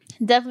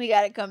 Definitely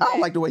gotta come back. I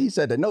don't like the way he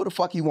said that. No, the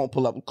fuck he won't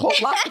pull up. Lock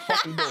the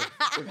fucking door.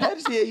 If Head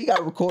is here, you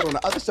gotta record on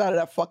the other side of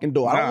that fucking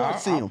door. I don't want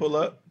to see him. I'll pull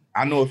up.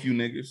 I know a few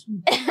niggas.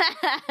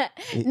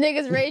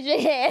 Niggas, raise your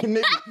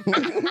hand.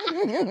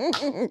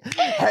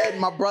 Head,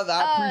 my brother,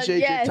 I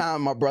appreciate your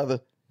time, my brother.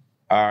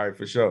 All right,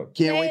 for sure.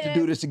 Can't wait to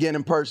do this again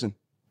in person.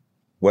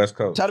 West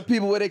Coast. Tell the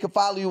people where they can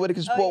follow you, where they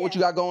can support what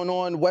you got going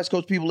on. West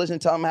Coast people listen.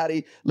 Tell them how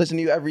they listen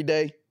to you every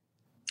day.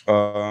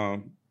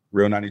 Real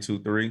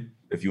 92.3.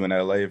 If you in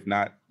LA, if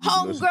not,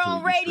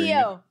 Homegrown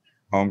Radio.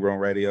 Homegrown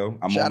Radio.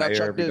 I'm Shout on out air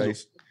Chuck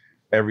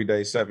every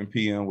day, 7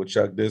 p.m. with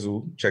Chuck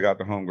Dizzle. Check out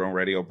the Homegrown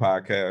Radio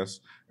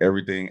podcast.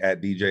 Everything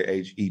at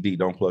DJ HED.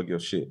 Don't plug your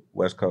shit.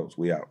 West Coast,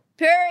 we out.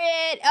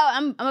 Period. Oh,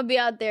 I'm gonna be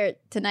out there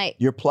tonight.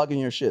 You're plugging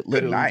your shit.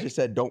 Literally, you just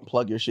said don't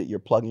plug your shit. You're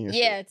plugging your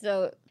shit. Yeah.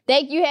 So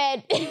thank you,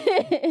 Head.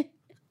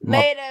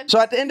 Later. So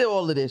at the end of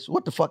all of this,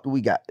 what the fuck do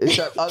we got?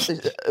 Except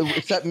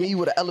me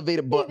with an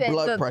elevated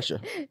blood pressure.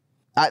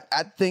 I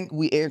think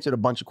we answered a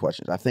bunch of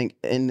questions. I think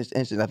in this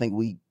instance,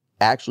 we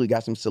actually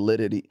got some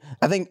solidity.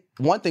 I think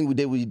one thing we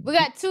did, we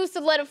got 2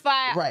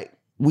 solidified. Right.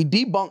 We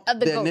debunked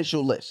the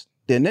initial list.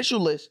 The initial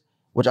list,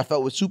 which I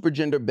felt was super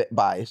gender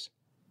biased.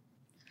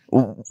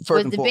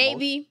 First and foremost,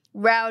 Baby,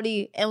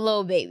 Rowdy, and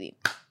Lil Baby.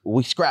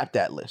 We scrapped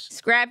that list.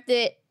 Scrapped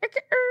it.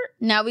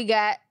 Now we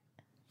got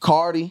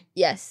Cardi.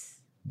 Yes.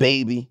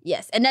 Baby.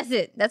 Yes. And that's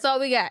it. That's all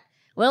we got.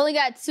 We only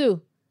got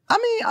 2. I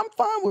mean, I'm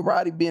fine with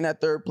Roddy being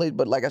at 3rd place,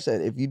 but like I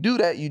said, if you do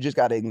that, you just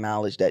got to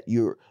acknowledge that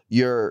you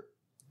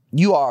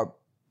are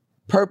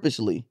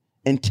purposely,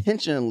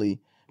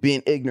 intentionally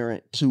being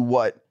ignorant to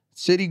what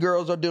City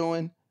Girls are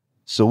doing,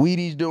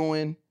 Saweetie's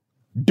doing,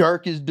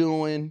 Dirk is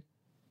doing.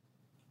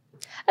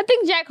 I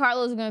think Jack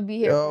Harlow's going to be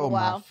here for a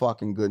while. Oh, my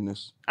fucking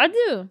goodness. I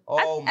do.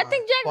 I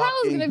think Jack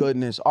Harlow's going to be...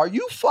 goodness. Are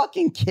you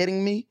fucking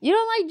kidding me? You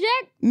don't like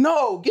Jack?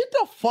 No, get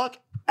the fuck...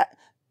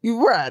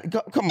 You're right.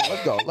 Come on,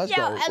 let's go. Let's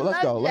go.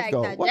 Let's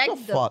go. What the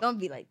fuck? Don't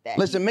be like that.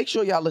 Listen, make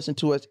sure y'all listen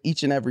to us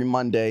each and every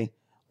Monday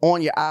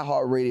on your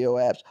iHeartRadio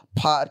apps,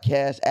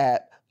 podcast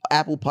app,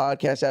 Apple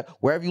Podcast app,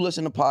 wherever you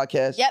listen to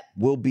podcasts. Yep.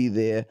 We'll be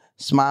there.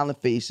 Smiling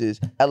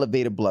faces,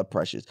 elevated blood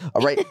pressures.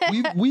 All right.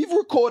 We've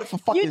recorded for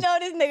fucking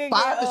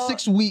 5 to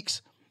 6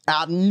 weeks.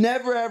 I've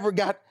never ever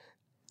got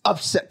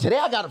upset. Today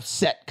I got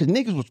upset because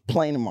niggas was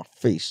playing in my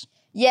face.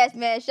 Yes,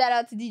 man. Shout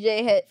out to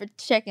DJ Head for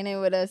checking in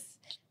with us.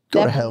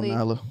 Go Definitely. To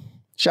hell, Nyla.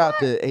 Shout out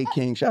to A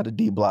King, shout out to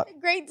D Block.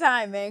 Great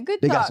time, man.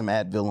 Good They talk. got some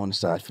Advil on the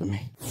side for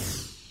me.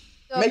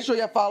 Make sure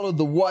y'all follow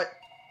the What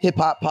Hip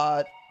Hop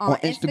Pod on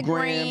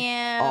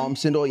Instagram.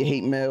 Send all your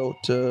hate mail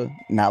to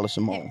Nyla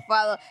Simone.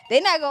 Follow.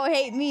 They're not gonna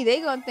hate me.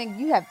 They're gonna think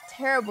you have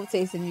terrible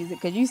taste in music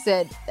because you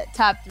said that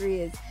top 3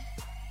 is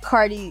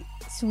Cardi,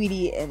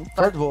 Saweetie, and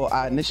First of all,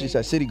 I initially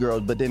said City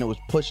Girls, but then it was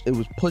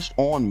pushed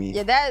on me.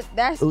 Yeah,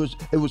 that's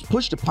it was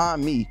pushed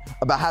upon me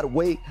about how the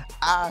way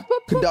I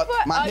conduct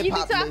my hip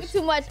hop. You be talking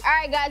too much. All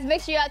right, guys,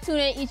 make sure y'all tune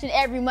in each and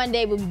every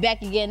Monday. We'll be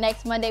back again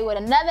next Monday with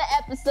another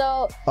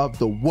episode of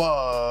the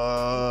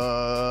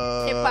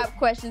What Hip Hop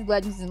Questions,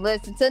 Legends, and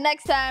Lists. Until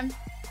next time,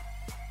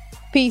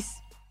 peace.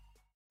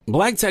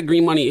 Black Tech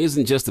Green Money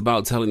isn't just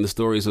about telling the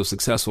stories of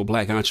successful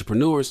Black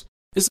entrepreneurs.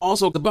 It's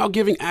also about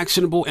giving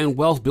actionable and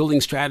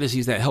wealth-building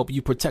strategies that help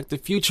you protect the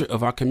future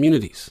of our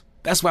communities.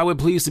 That's why we're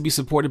pleased to be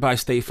supported by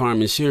State Farm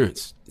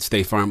Insurance.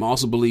 State Farm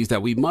also believes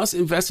that we must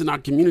invest in our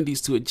communities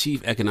to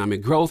achieve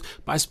economic growth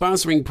by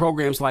sponsoring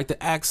programs like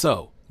the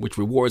ACT-SO, which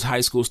rewards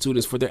high school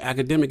students for their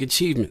academic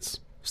achievements.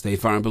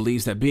 State Farm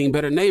believes that being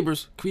better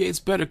neighbors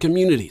creates better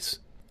communities.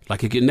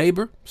 Like a good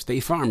neighbor, State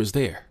Farm is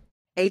there.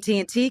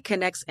 AT&T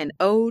connects an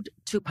ode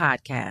to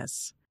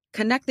podcasts.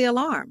 Connect the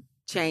alarm.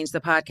 Change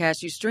the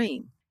podcast you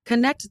stream.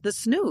 Connect the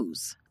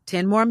snooze.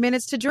 10 more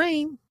minutes to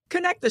dream.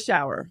 Connect the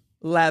shower.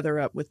 Lather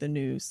up with the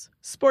news.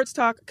 Sports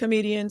talk,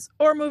 comedians,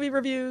 or movie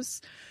reviews.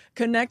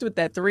 Connect with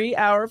that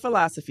 3-hour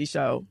philosophy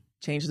show.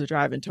 Change the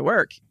drive into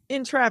work.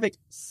 In traffic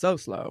so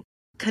slow.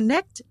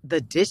 Connect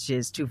the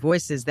dishes to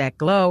voices that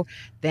glow.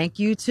 Thank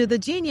you to the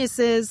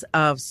geniuses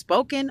of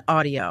spoken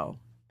audio.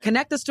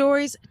 Connect the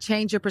stories,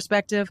 change your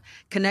perspective.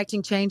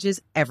 Connecting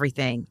changes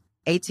everything.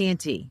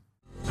 AT&T.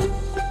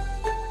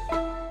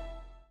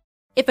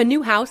 If a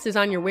new house is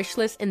on your wish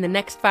list in the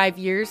next 5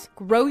 years,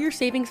 grow your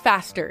savings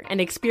faster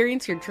and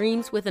experience your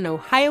dreams with an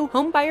Ohio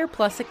Homebuyer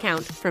Plus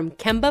account from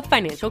Kemba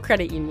Financial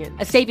Credit Union.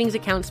 A savings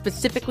account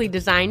specifically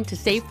designed to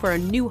save for a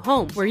new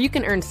home, where you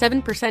can earn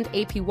 7%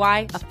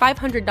 APY,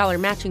 a $500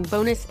 matching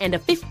bonus, and a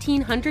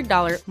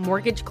 $1,500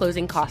 mortgage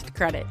closing cost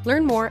credit.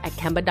 Learn more at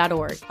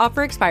Kemba.org.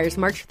 Offer expires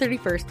March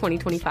 31st,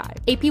 2025.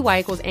 APY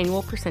equals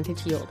annual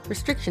percentage yield.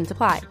 Restrictions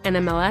apply.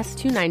 NMLS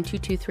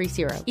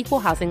 292230.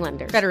 Equal housing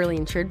lender. Federally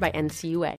insured by NCUA.